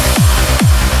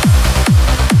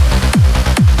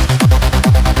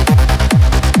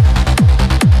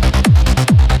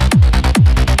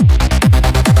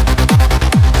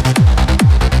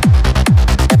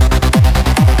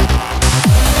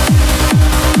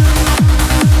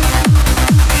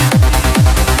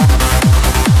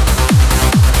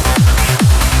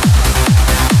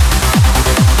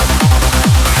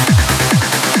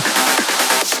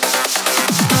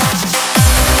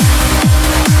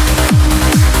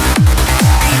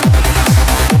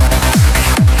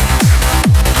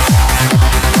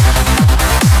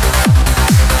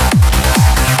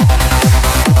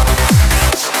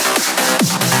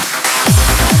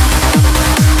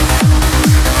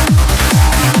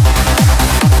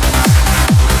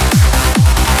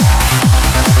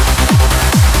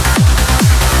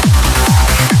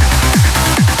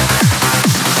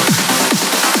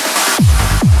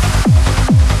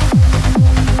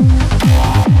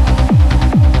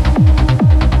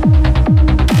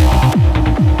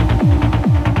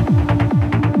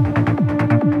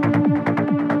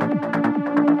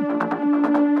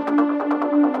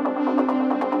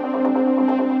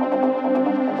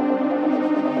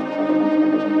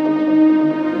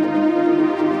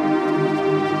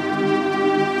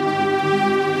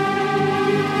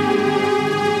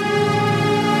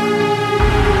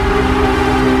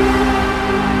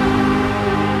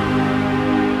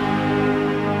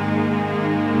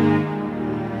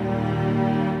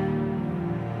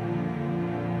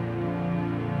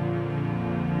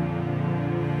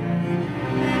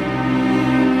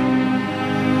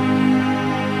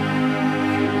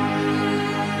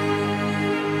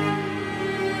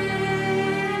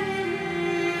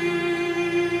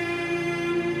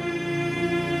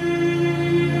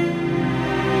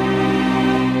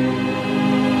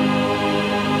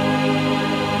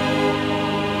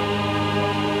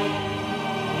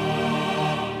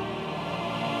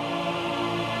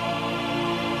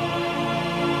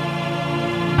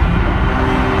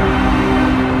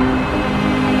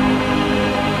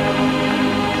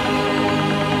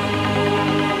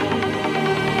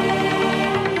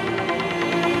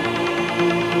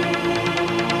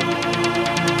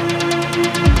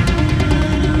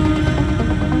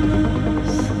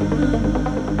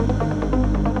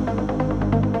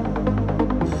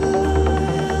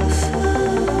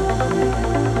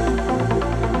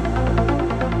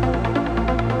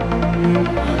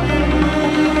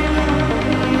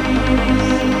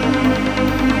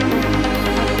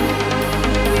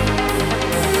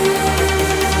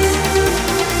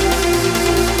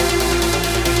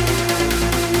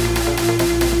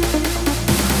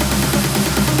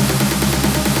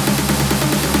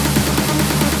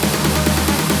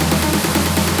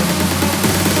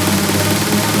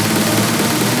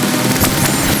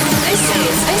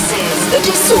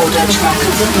 Disorder track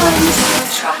of the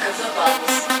month. Track of the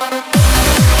month.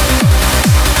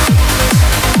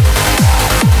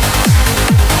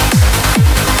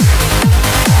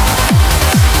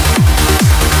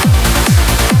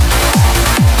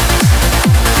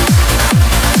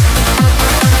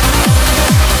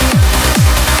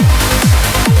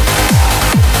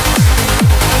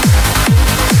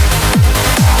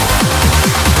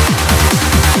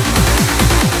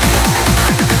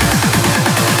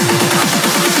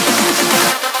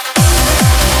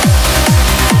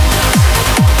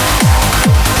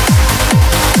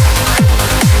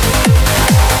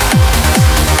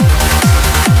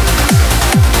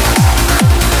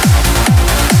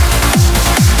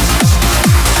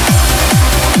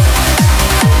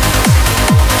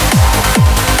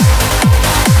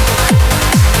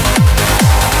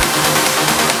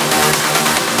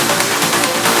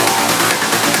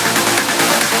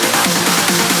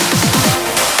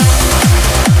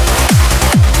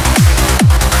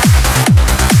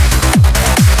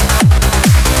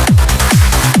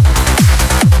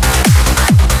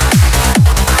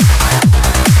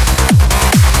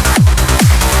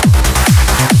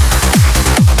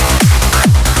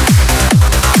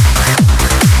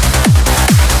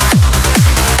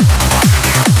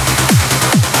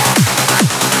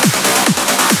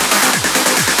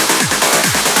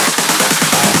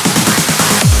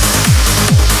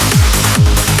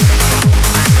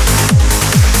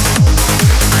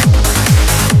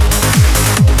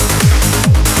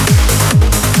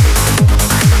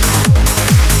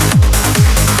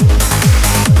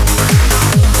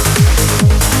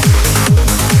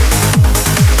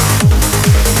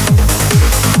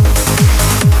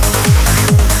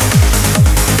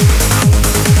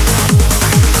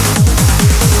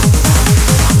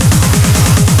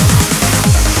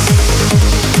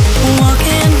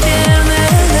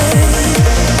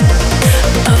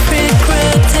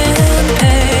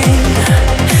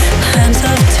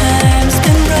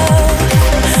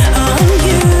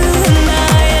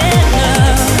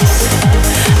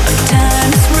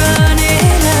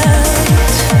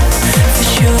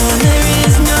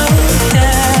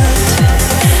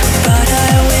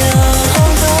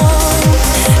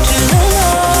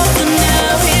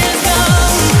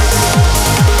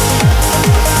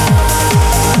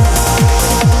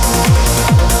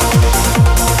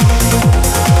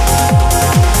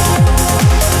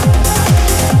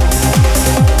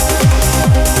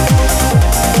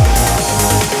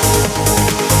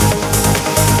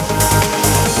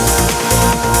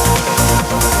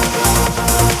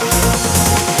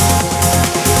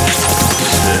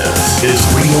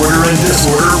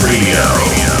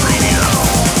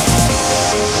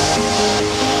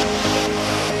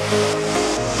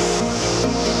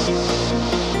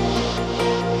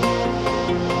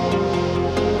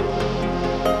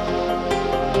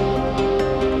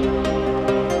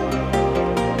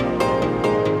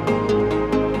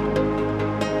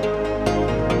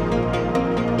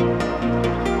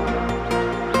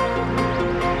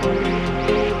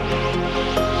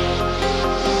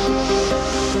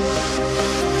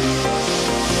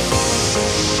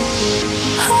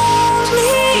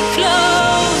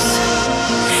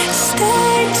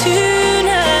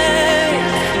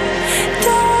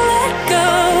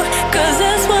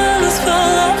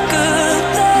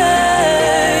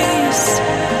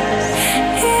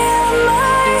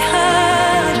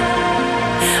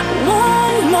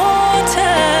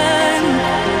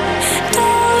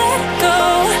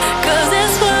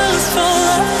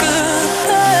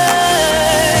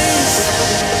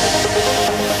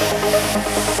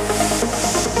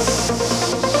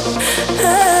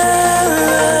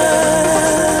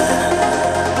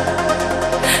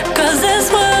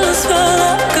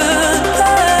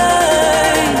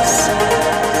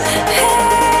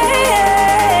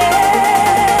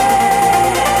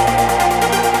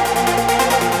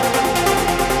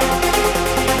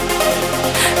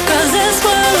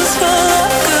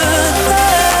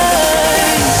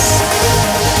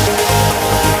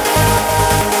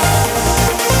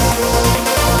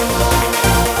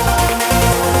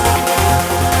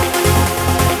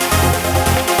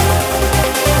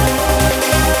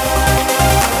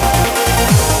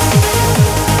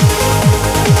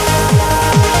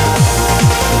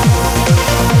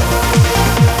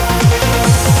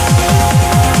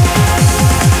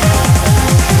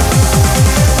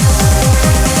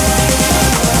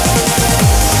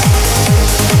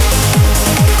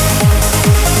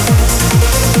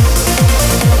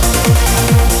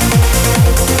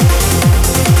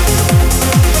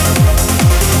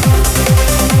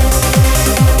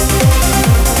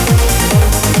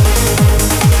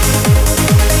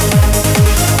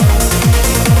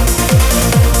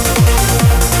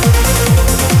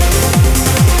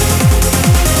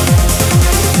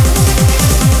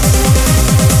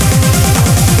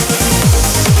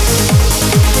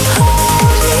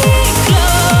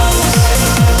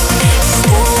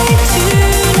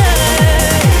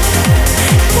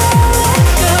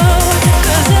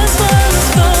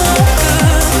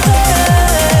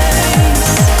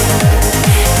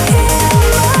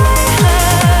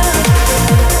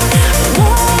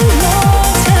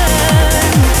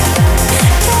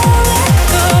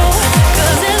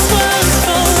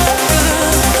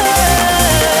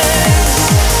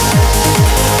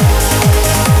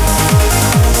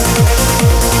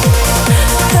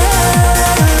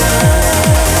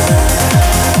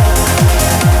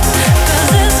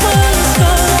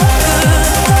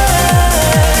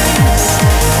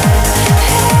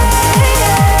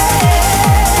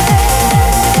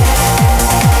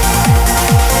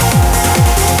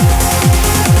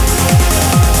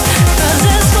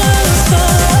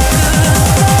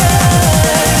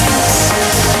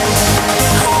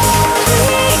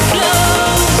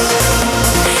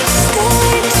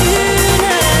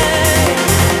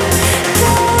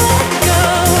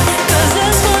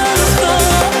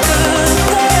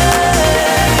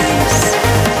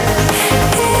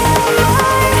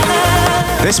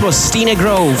 This was Stine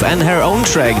Grove and her own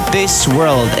track, This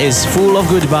World is Full of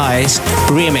Goodbyes,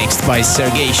 remixed by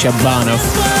Sergey Shabanov.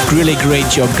 Really great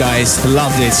job, guys.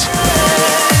 Loved it.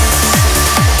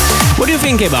 What do you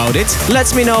think about it?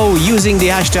 Let me know using the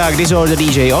hashtag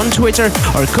DisorderDJ on Twitter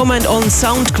or comment on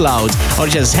SoundCloud or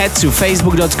just head to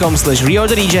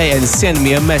facebook.com/ReOrderDJ and send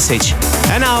me a message.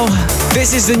 And now,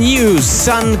 this is the new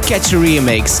Suncatcher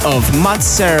remix of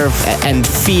Cerf and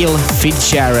Feel Fit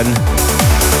Jaren.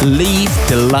 Leave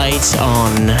the lights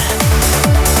on.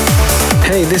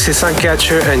 Hey, this is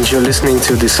Suncatcher and you're listening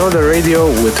to Disorder Radio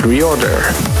with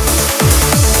ReOrder.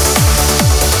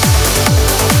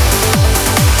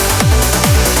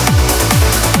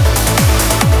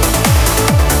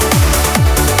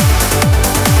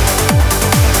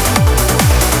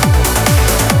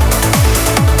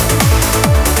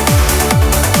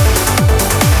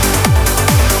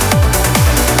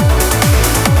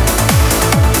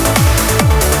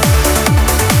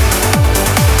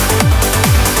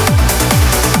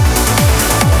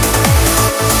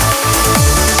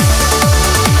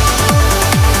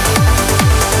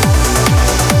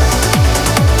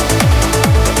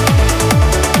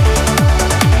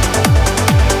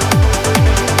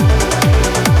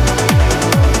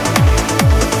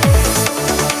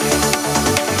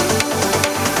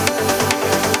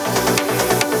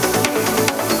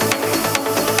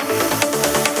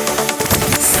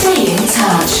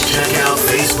 Check out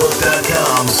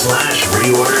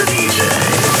facebook.com/ReOrderDJ.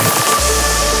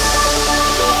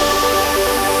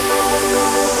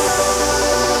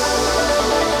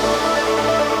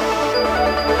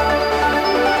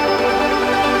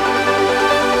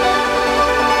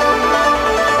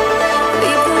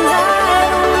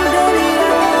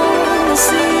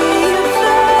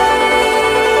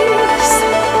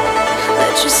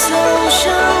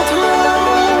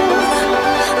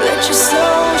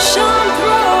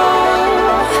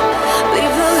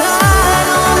 Leave the light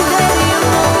on, baby,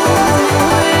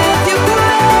 I'm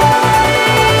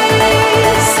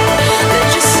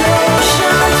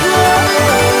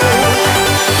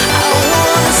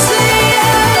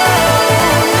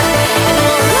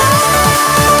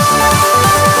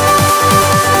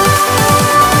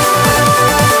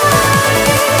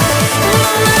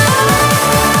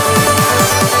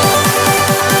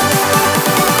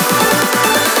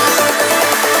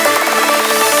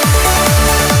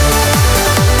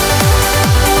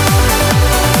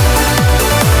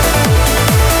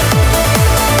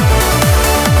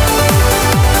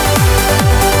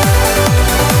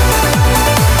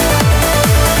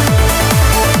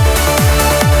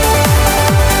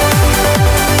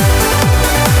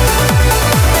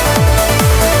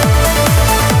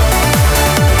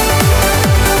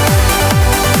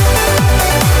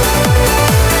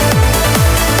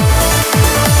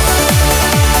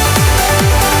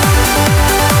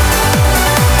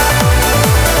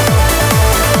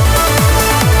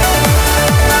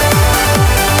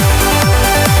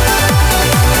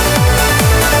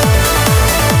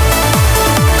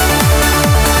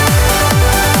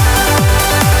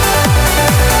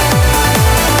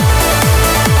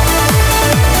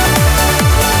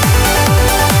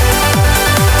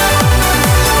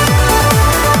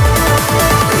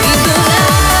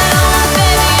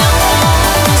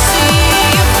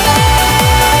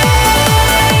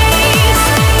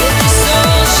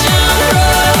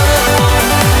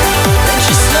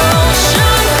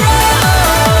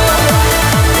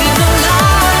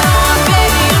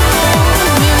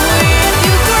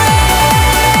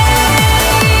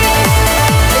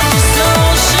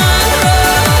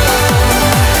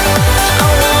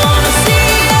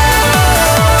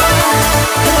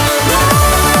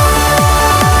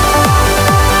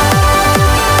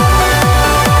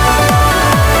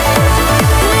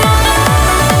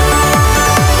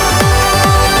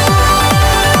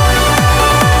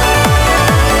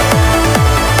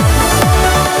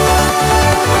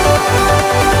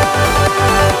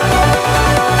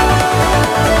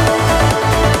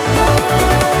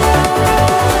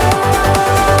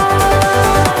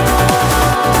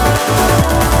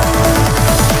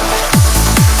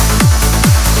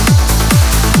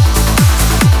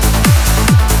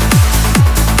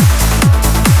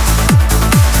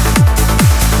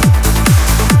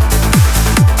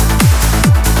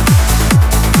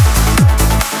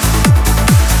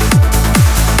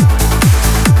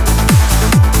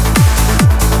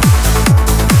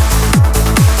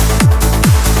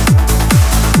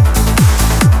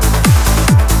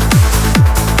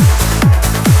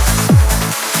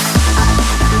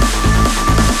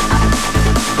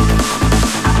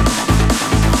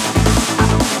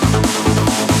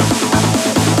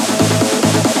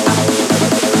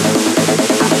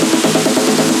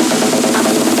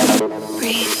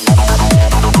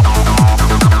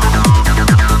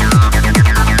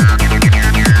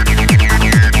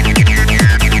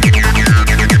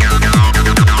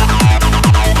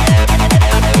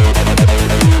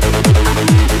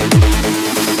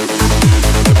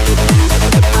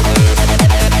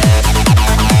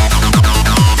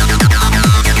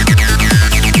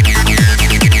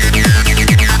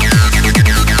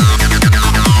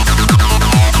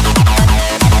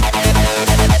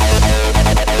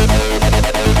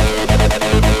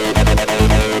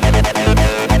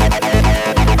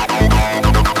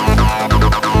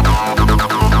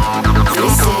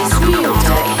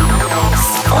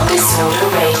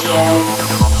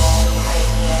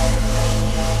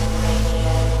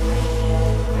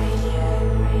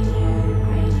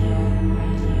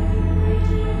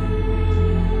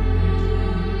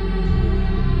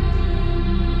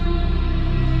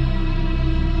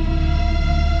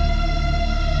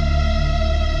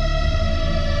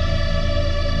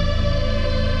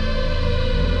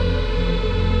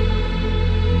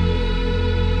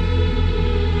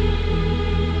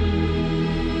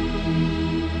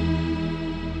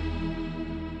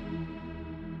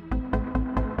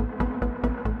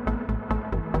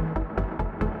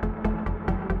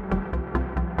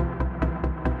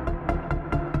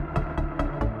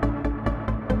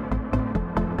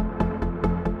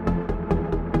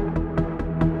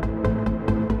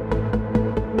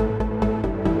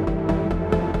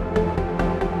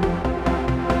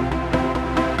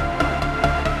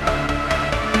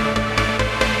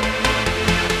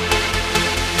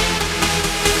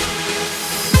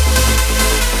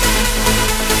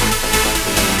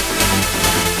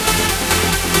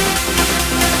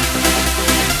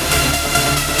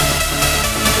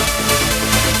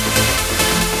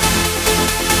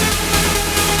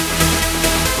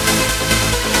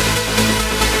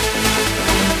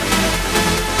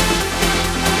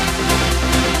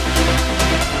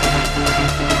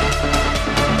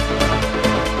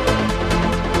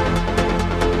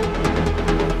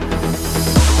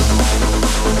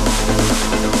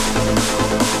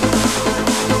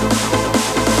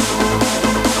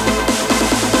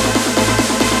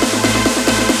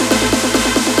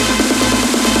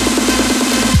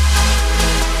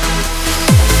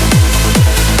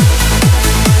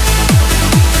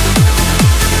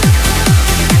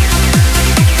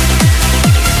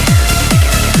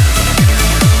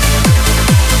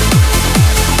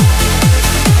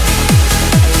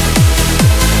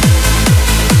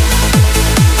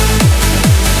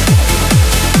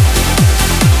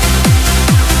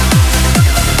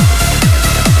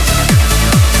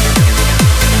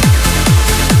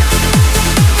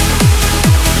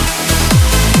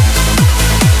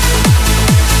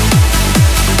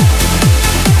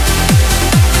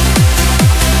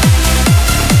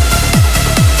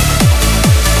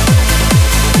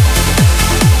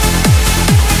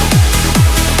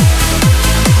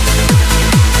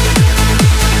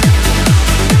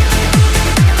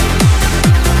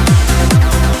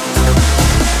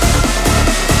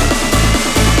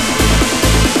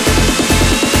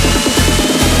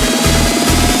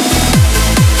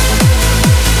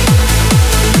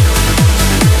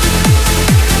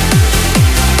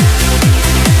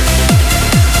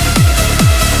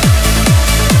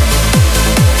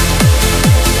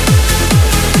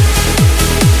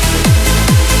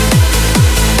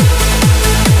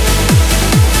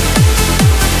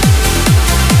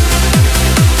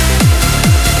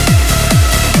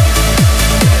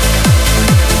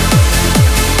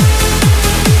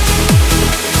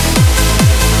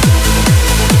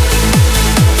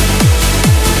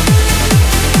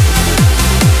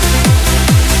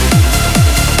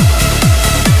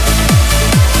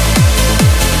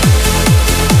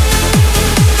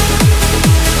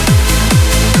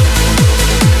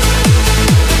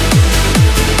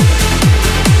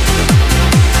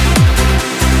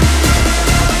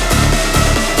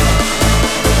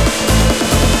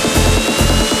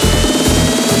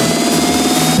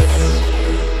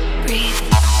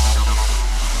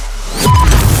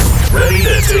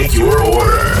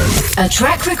A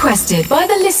track requested by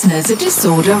the listeners of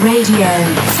Disorder Radio.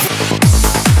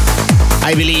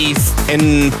 I believe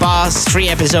in past 3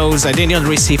 episodes I did not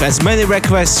receive as many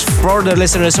requests for the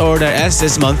listeners' order as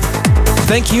this month.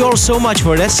 Thank you all so much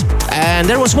for this. And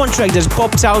there was one track that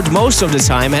popped out most of the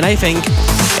time, and I think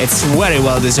it's very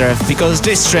well deserved because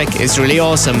this track is really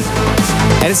awesome.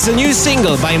 And it's the new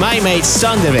single by my mate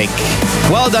Standerwick.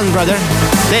 Well done, brother.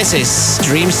 This is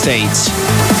Dream State.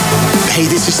 Hey,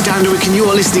 this is Standerwick and you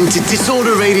are listening to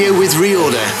Disorder Radio with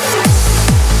ReOrder.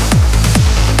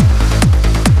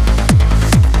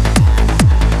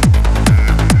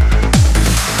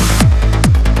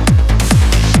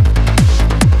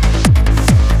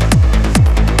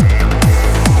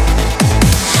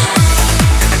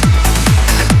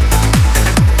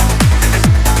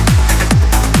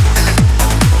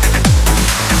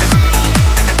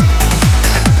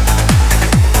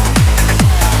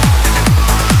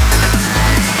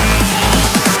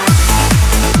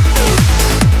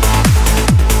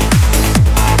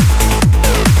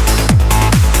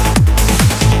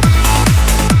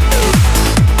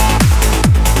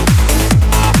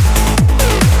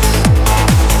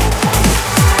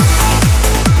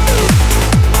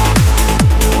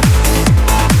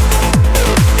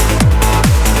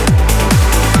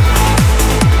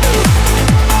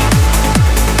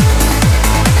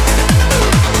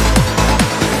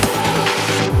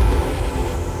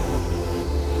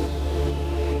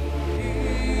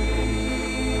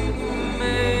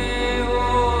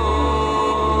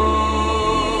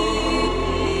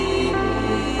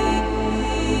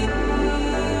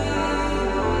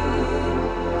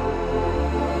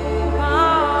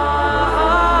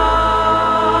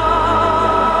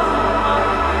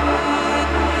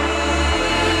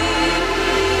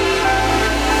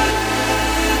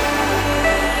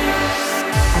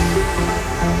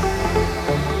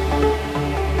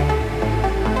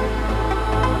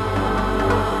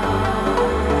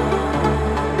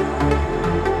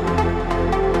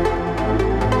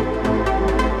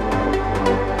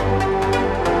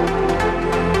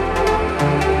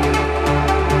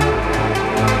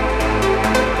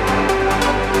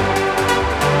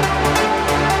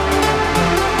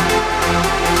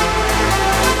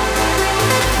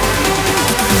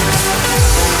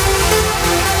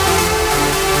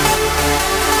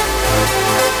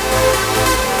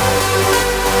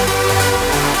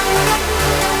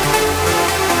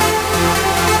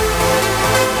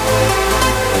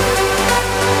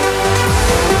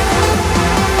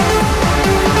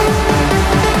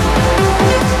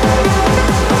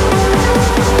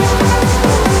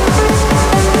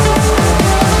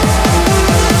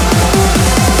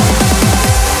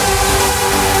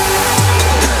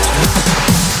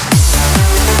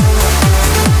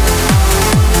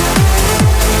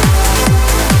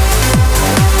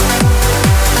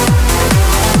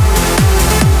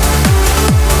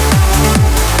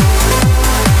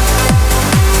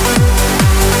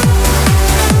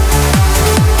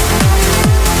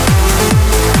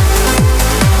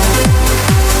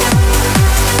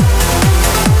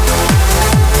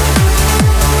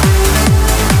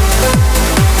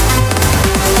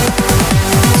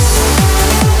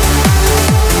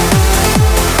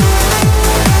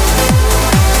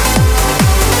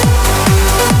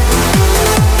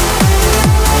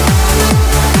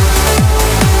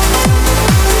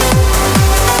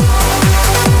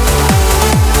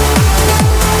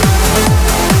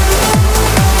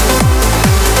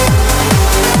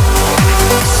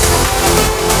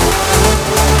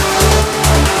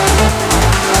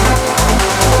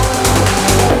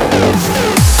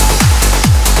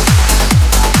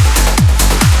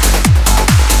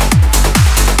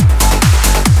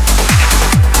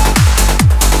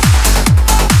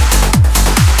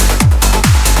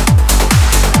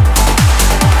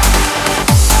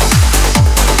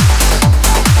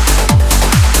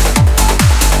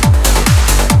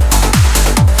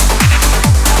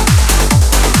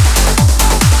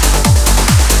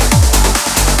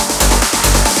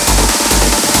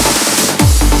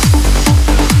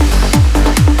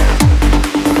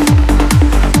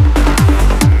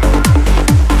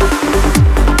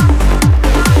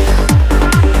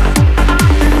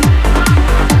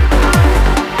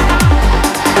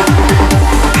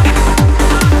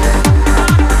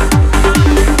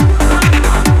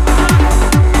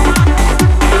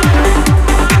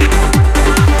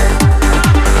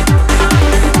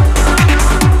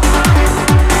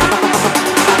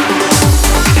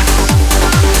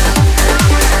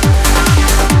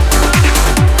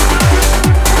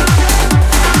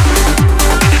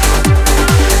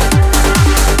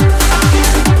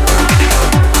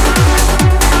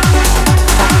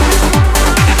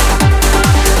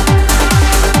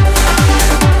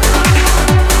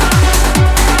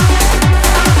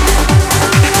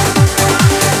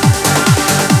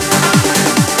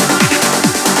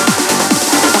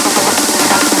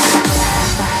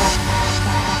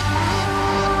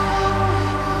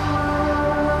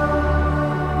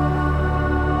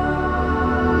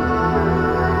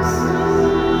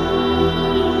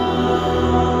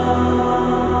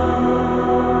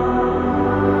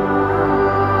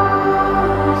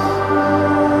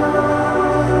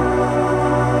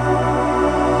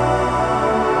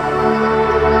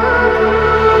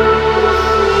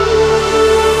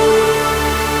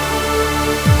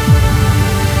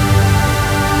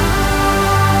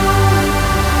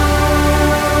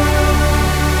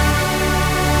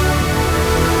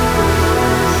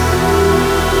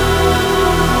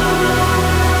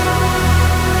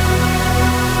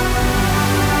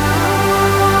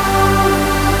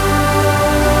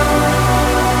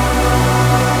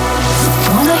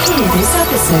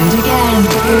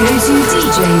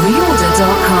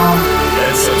 djreorder.com.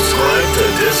 And subscribe to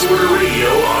Disorder Radio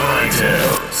on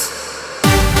iTunes.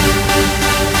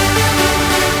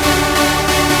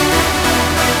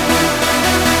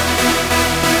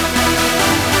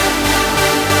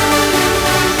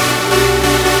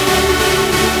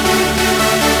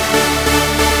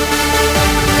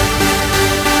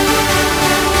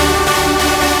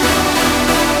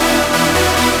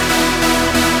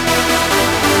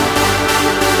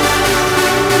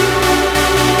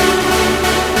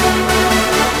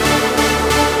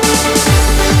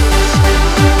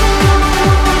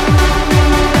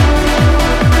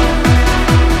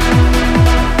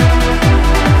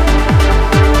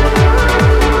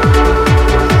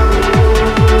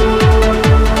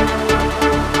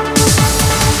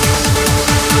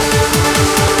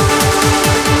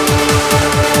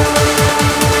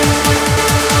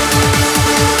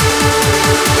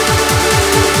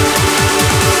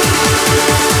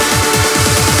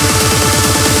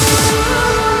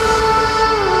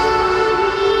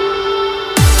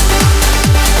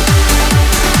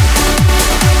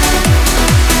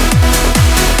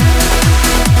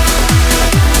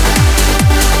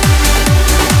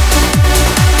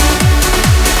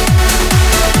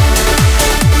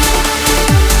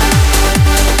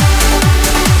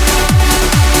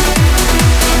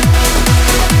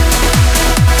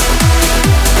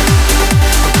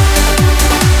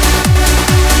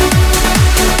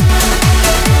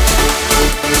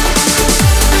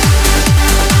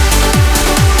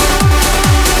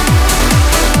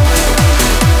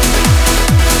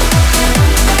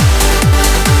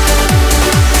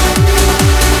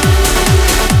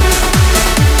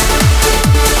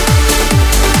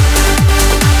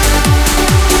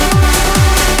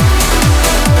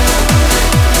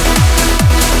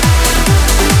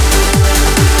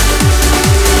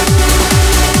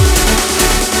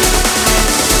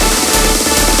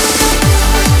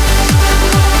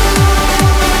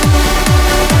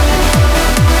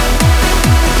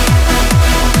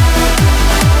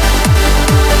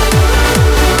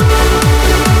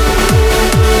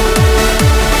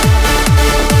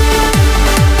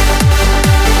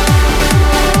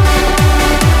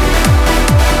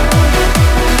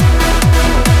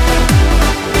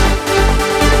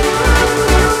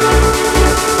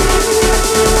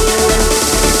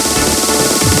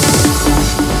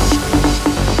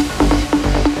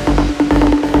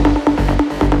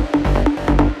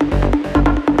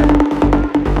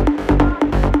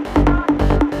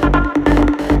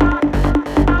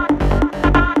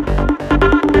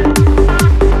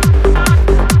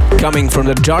 From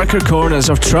the darker corners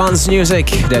of trance music,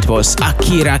 that was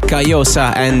Akira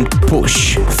Kayosa and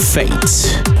Push Fate.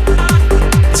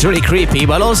 It's really creepy,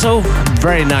 but also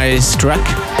very nice track.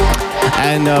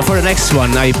 And for the next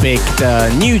one, I picked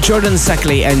New Jordan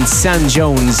Sackley and Sam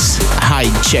Jones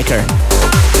Hijacker.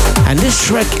 And this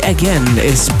track again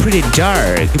is pretty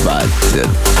dark, but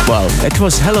well, it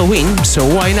was Halloween, so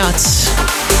why not?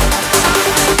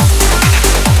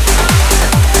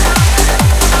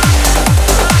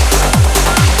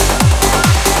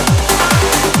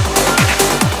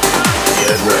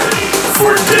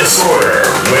 For Disorder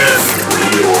with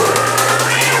ReOrder.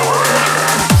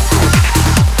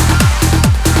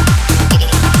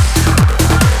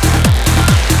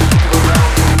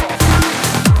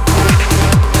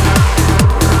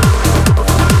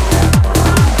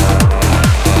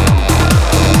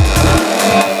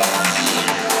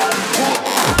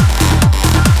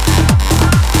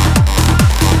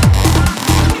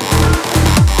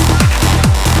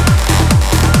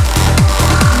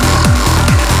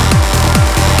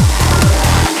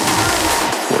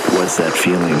 That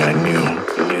feeling I knew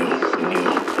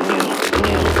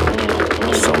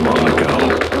so long ago.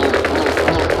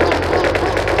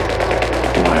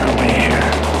 Why are we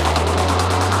here?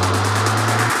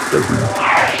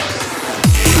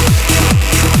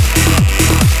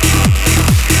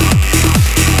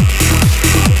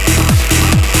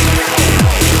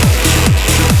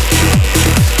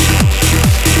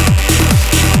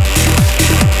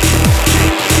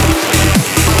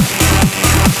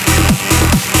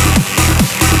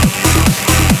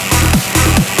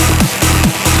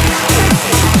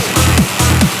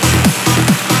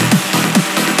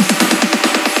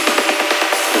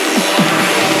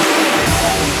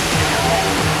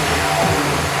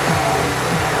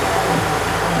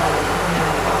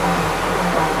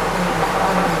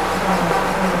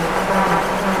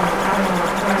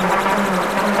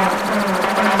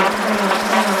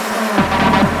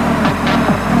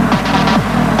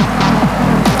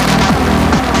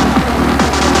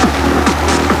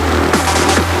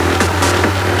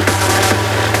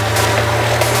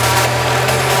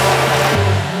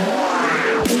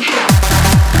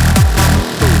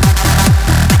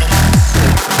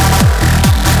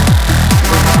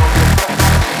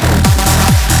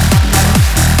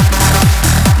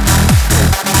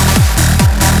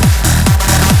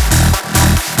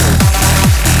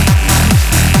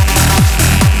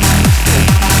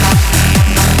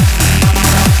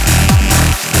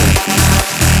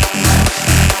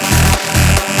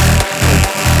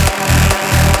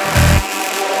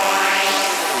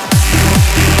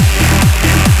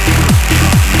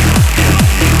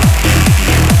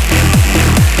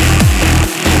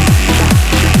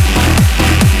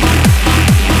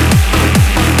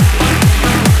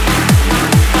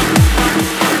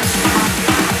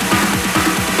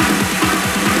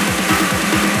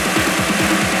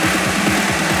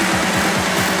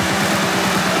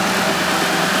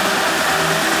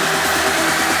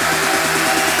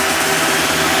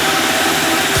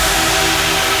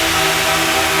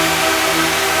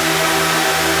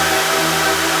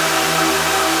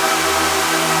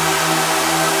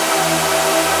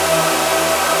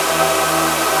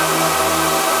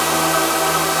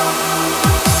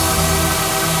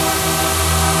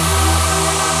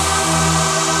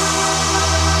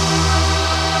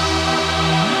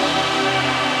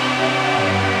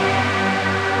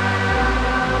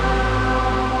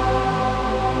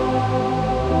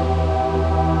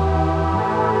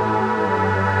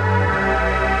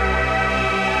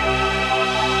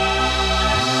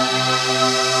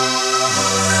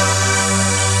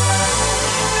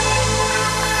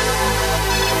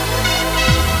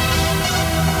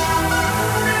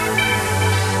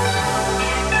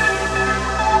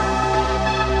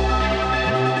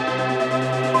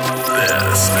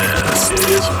 This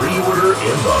is ReOrder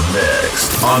in the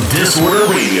Mix on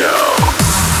Disorder Radio.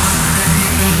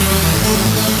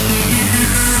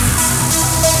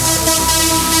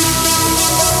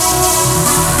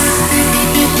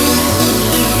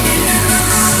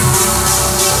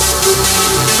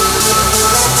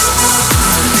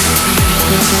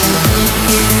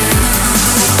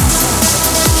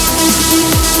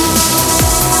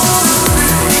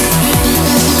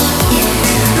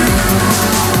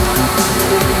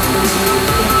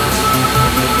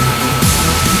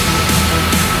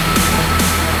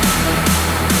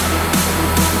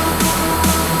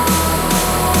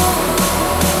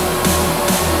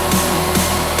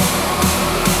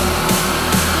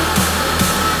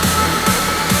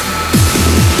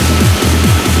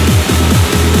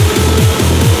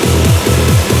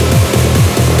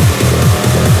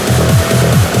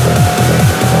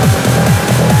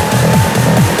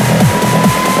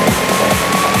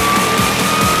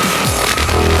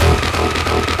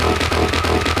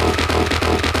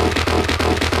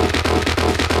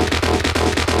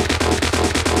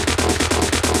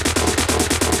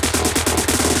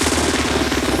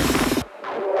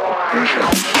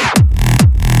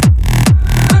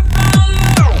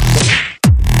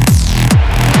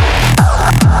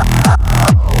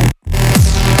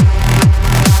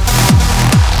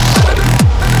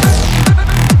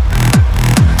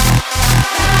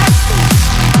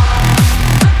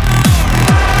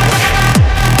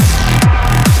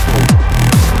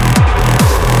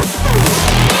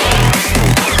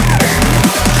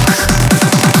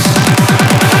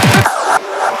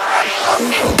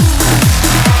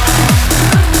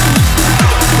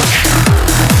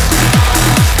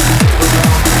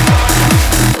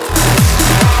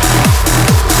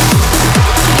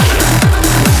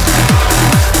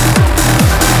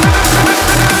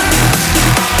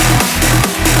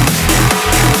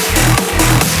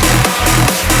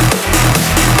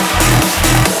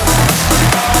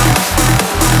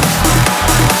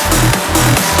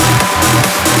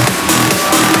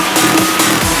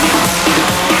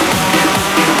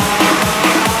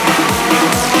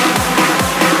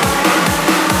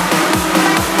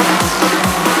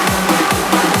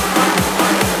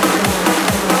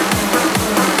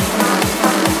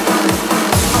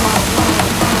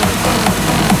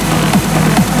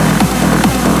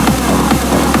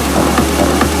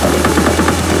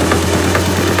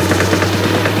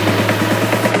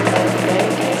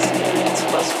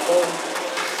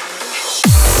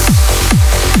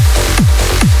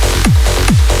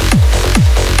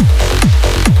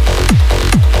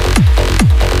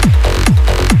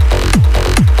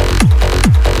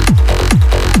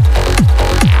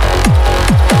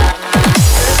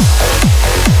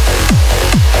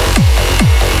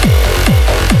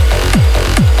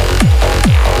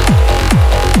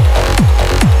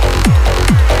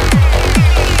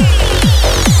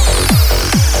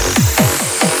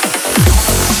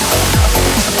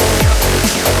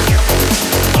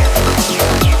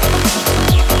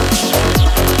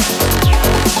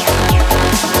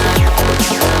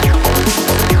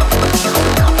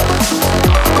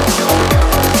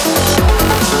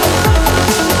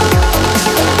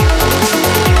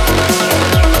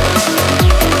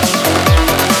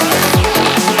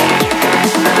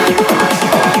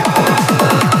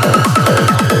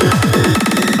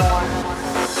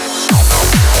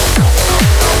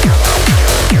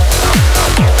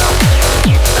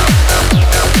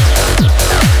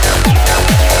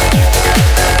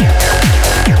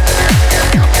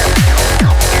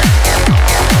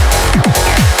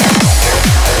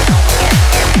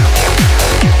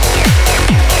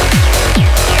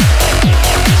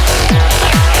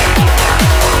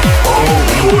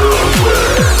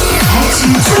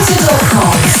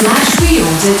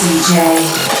 ReOrder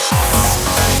DJ.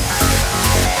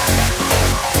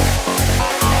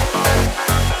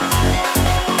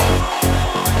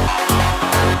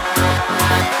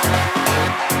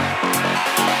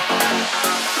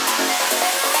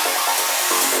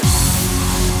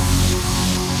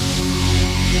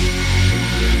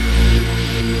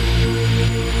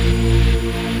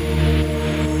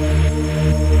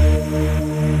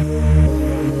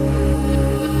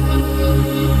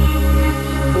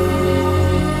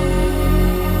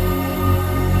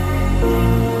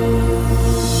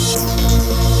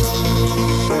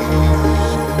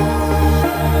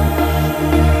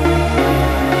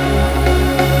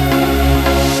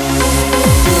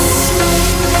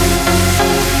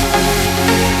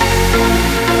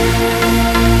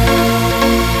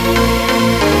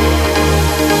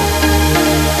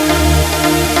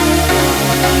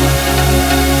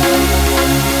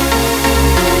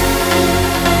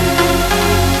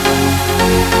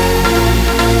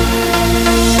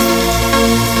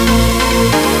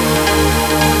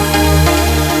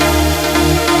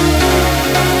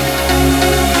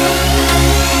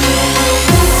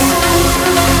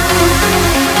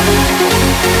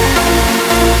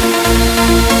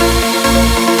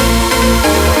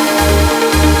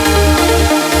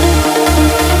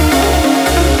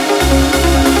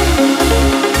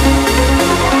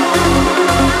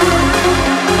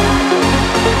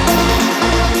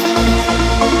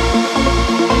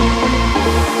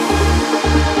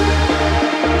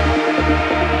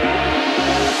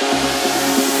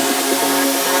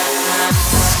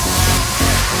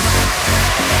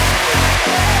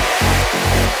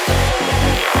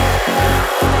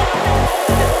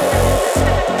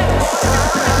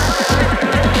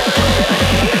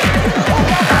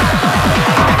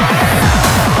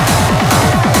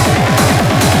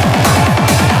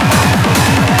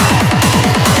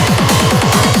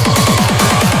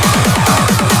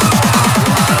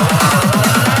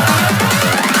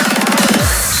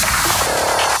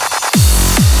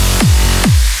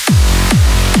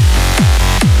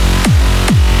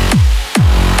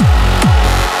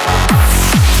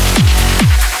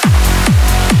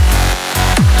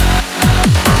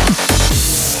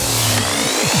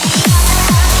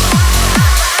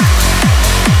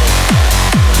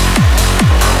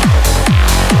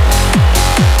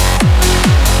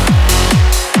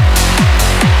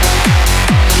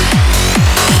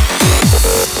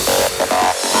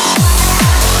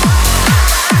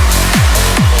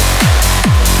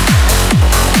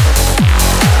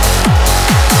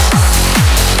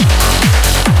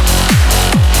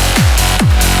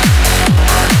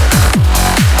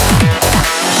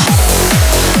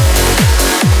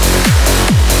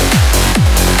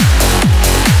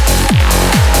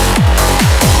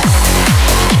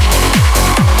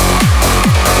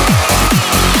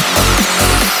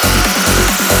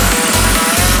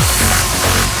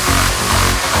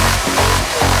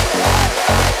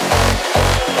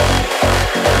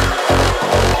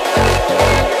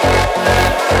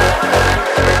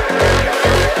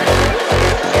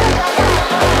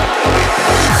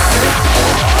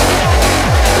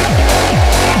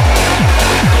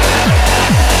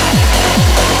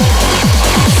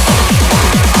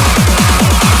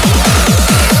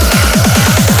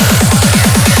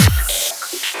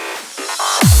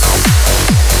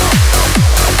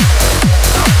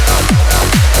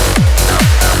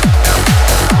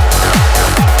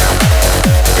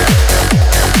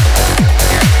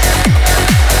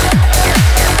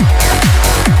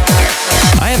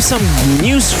 have some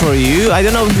news for you. I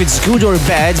don't know if it's good or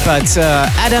bad, but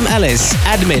Adam Ellis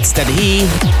admits that he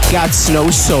got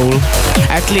no soul.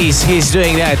 At least he's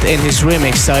doing that in his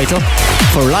remix title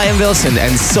for Lion Wilson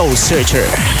and Soul Searcher.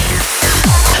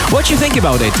 What you think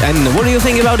about it, and what do you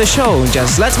think about the show?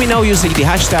 Just let me know using the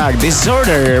hashtag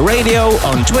Disorder Radio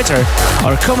on Twitter,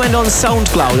 or comment on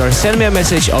SoundCloud, or send me a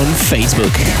message on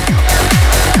Facebook.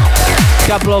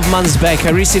 Couple of months back,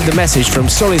 I received a message from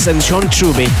Solis and Sean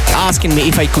Truby asking me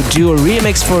if I could do a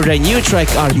remix for their new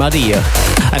track Armadillo.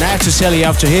 And I have to tell you,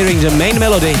 after hearing the main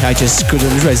melody, I just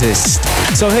couldn't resist.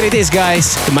 So here it is,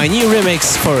 guys, my new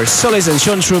remix for Solis and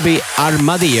Sean Truby,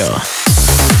 Armadillo.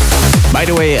 By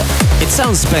the way, it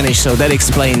sounds Spanish, so that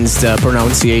explains the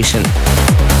pronunciation.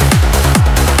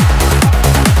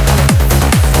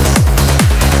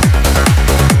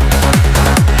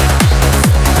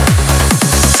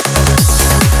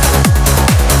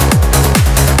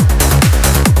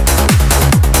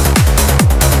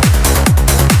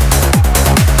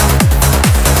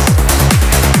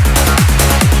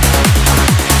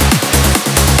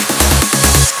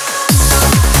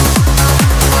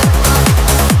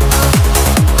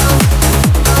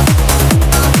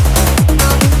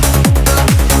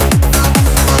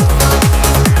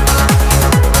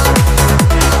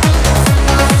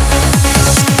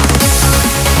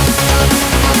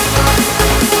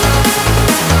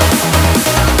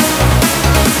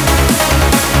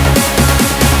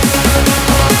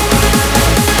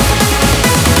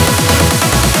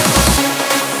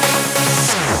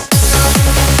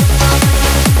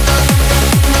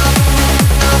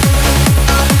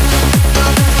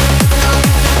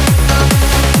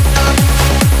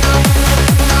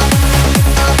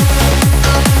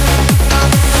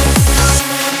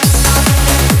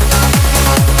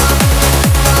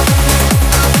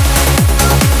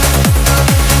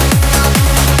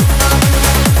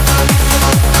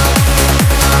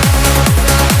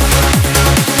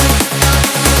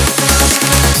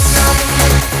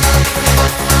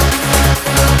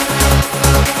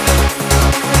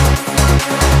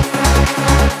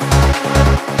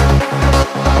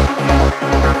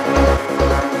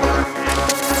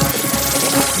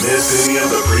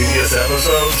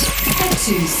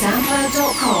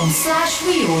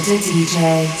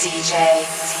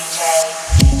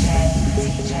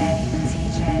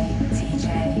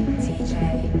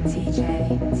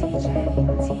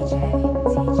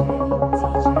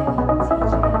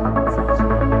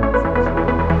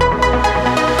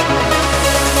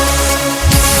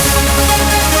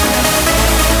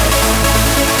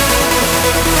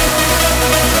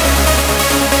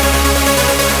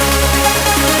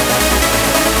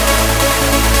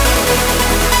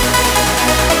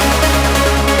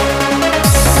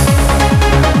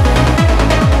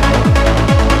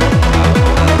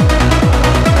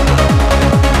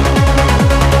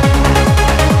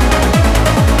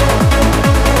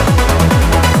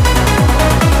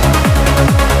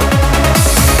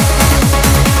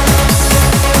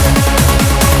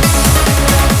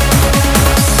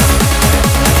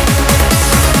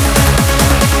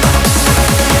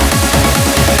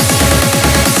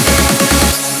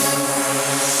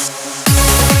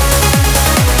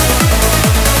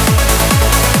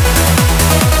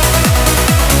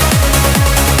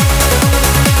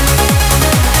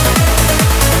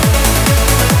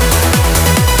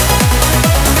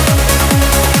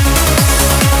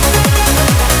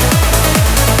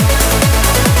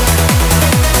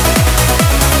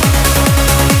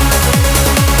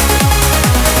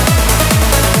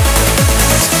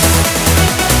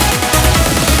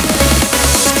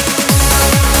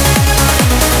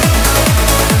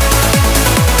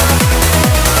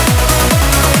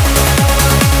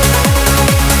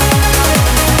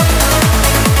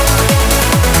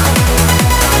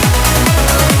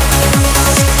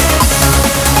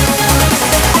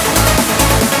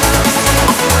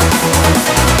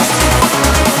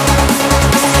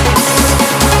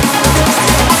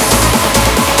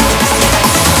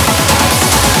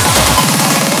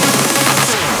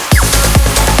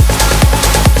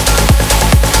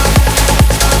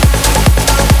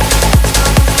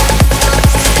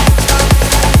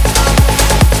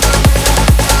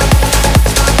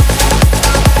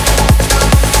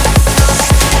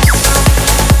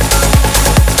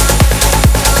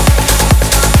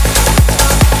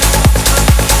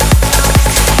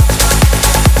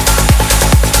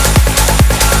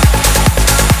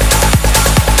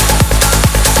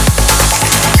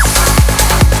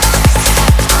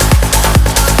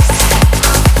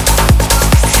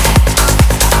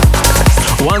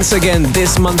 Once again,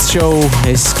 this month's show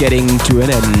is getting to an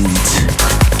end.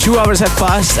 2 hours have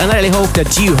passed, and I really hope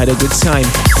that you had a good time.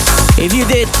 If you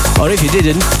did, or if you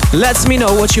didn't, let me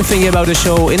know what you think about the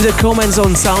show in the comments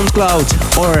on SoundCloud,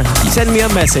 or send me a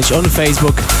message on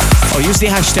Facebook, or use the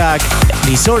hashtag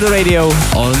Disorder Radio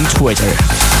on Twitter.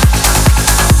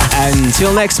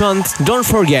 Until next month, don't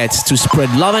forget to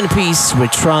spread love and peace with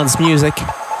trance music.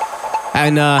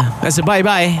 And as a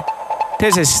bye-bye,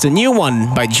 this is the new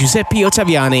one by Giuseppe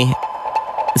Ottaviani.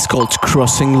 It's called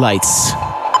Crossing Lights.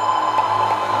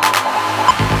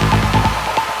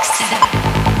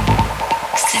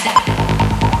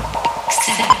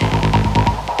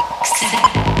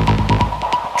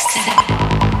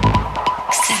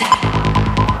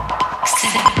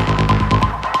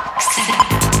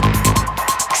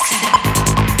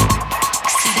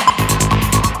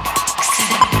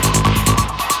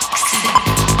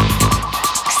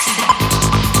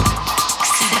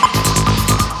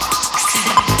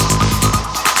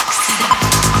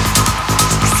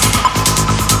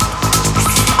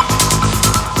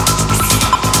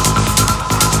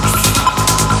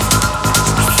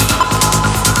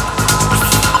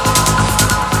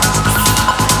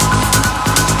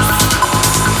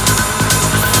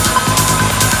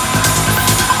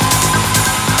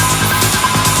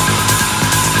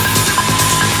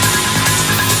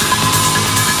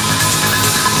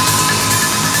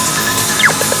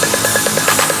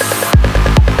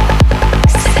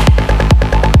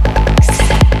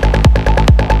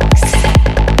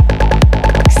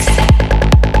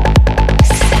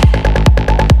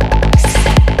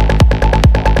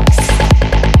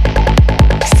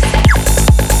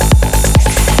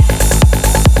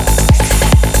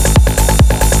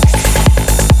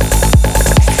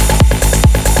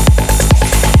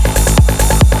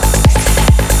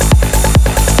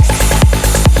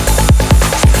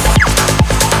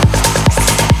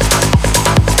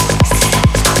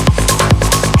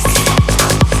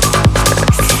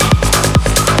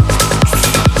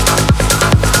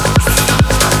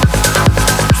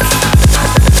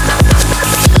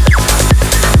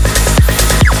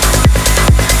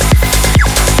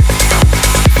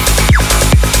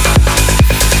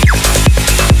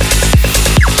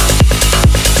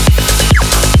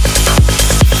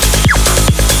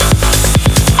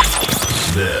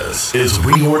 Is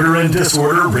ReOrder and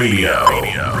Disorder Radio.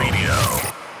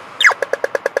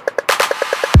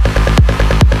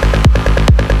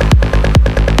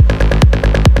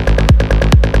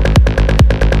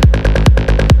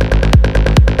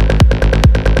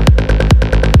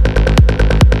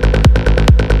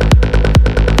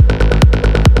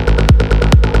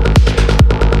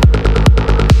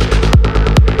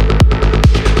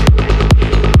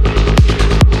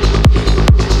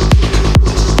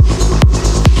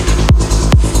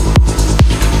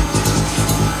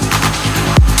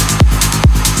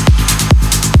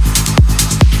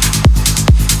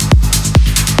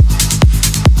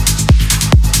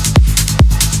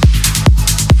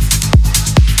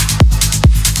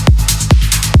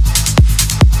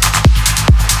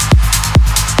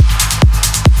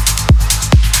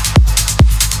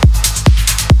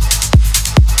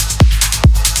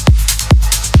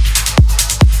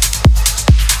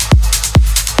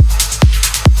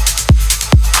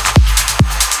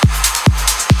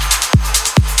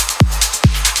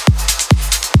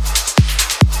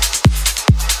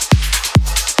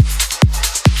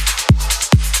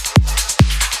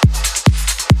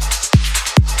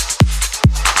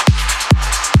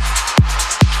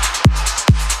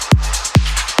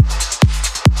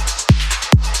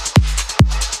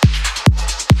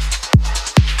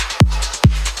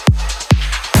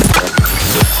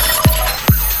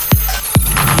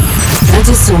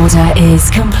 Disorder is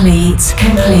complete.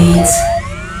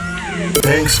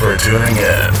 Thanks for tuning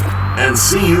in, and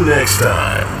see you next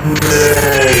time.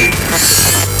 Hey.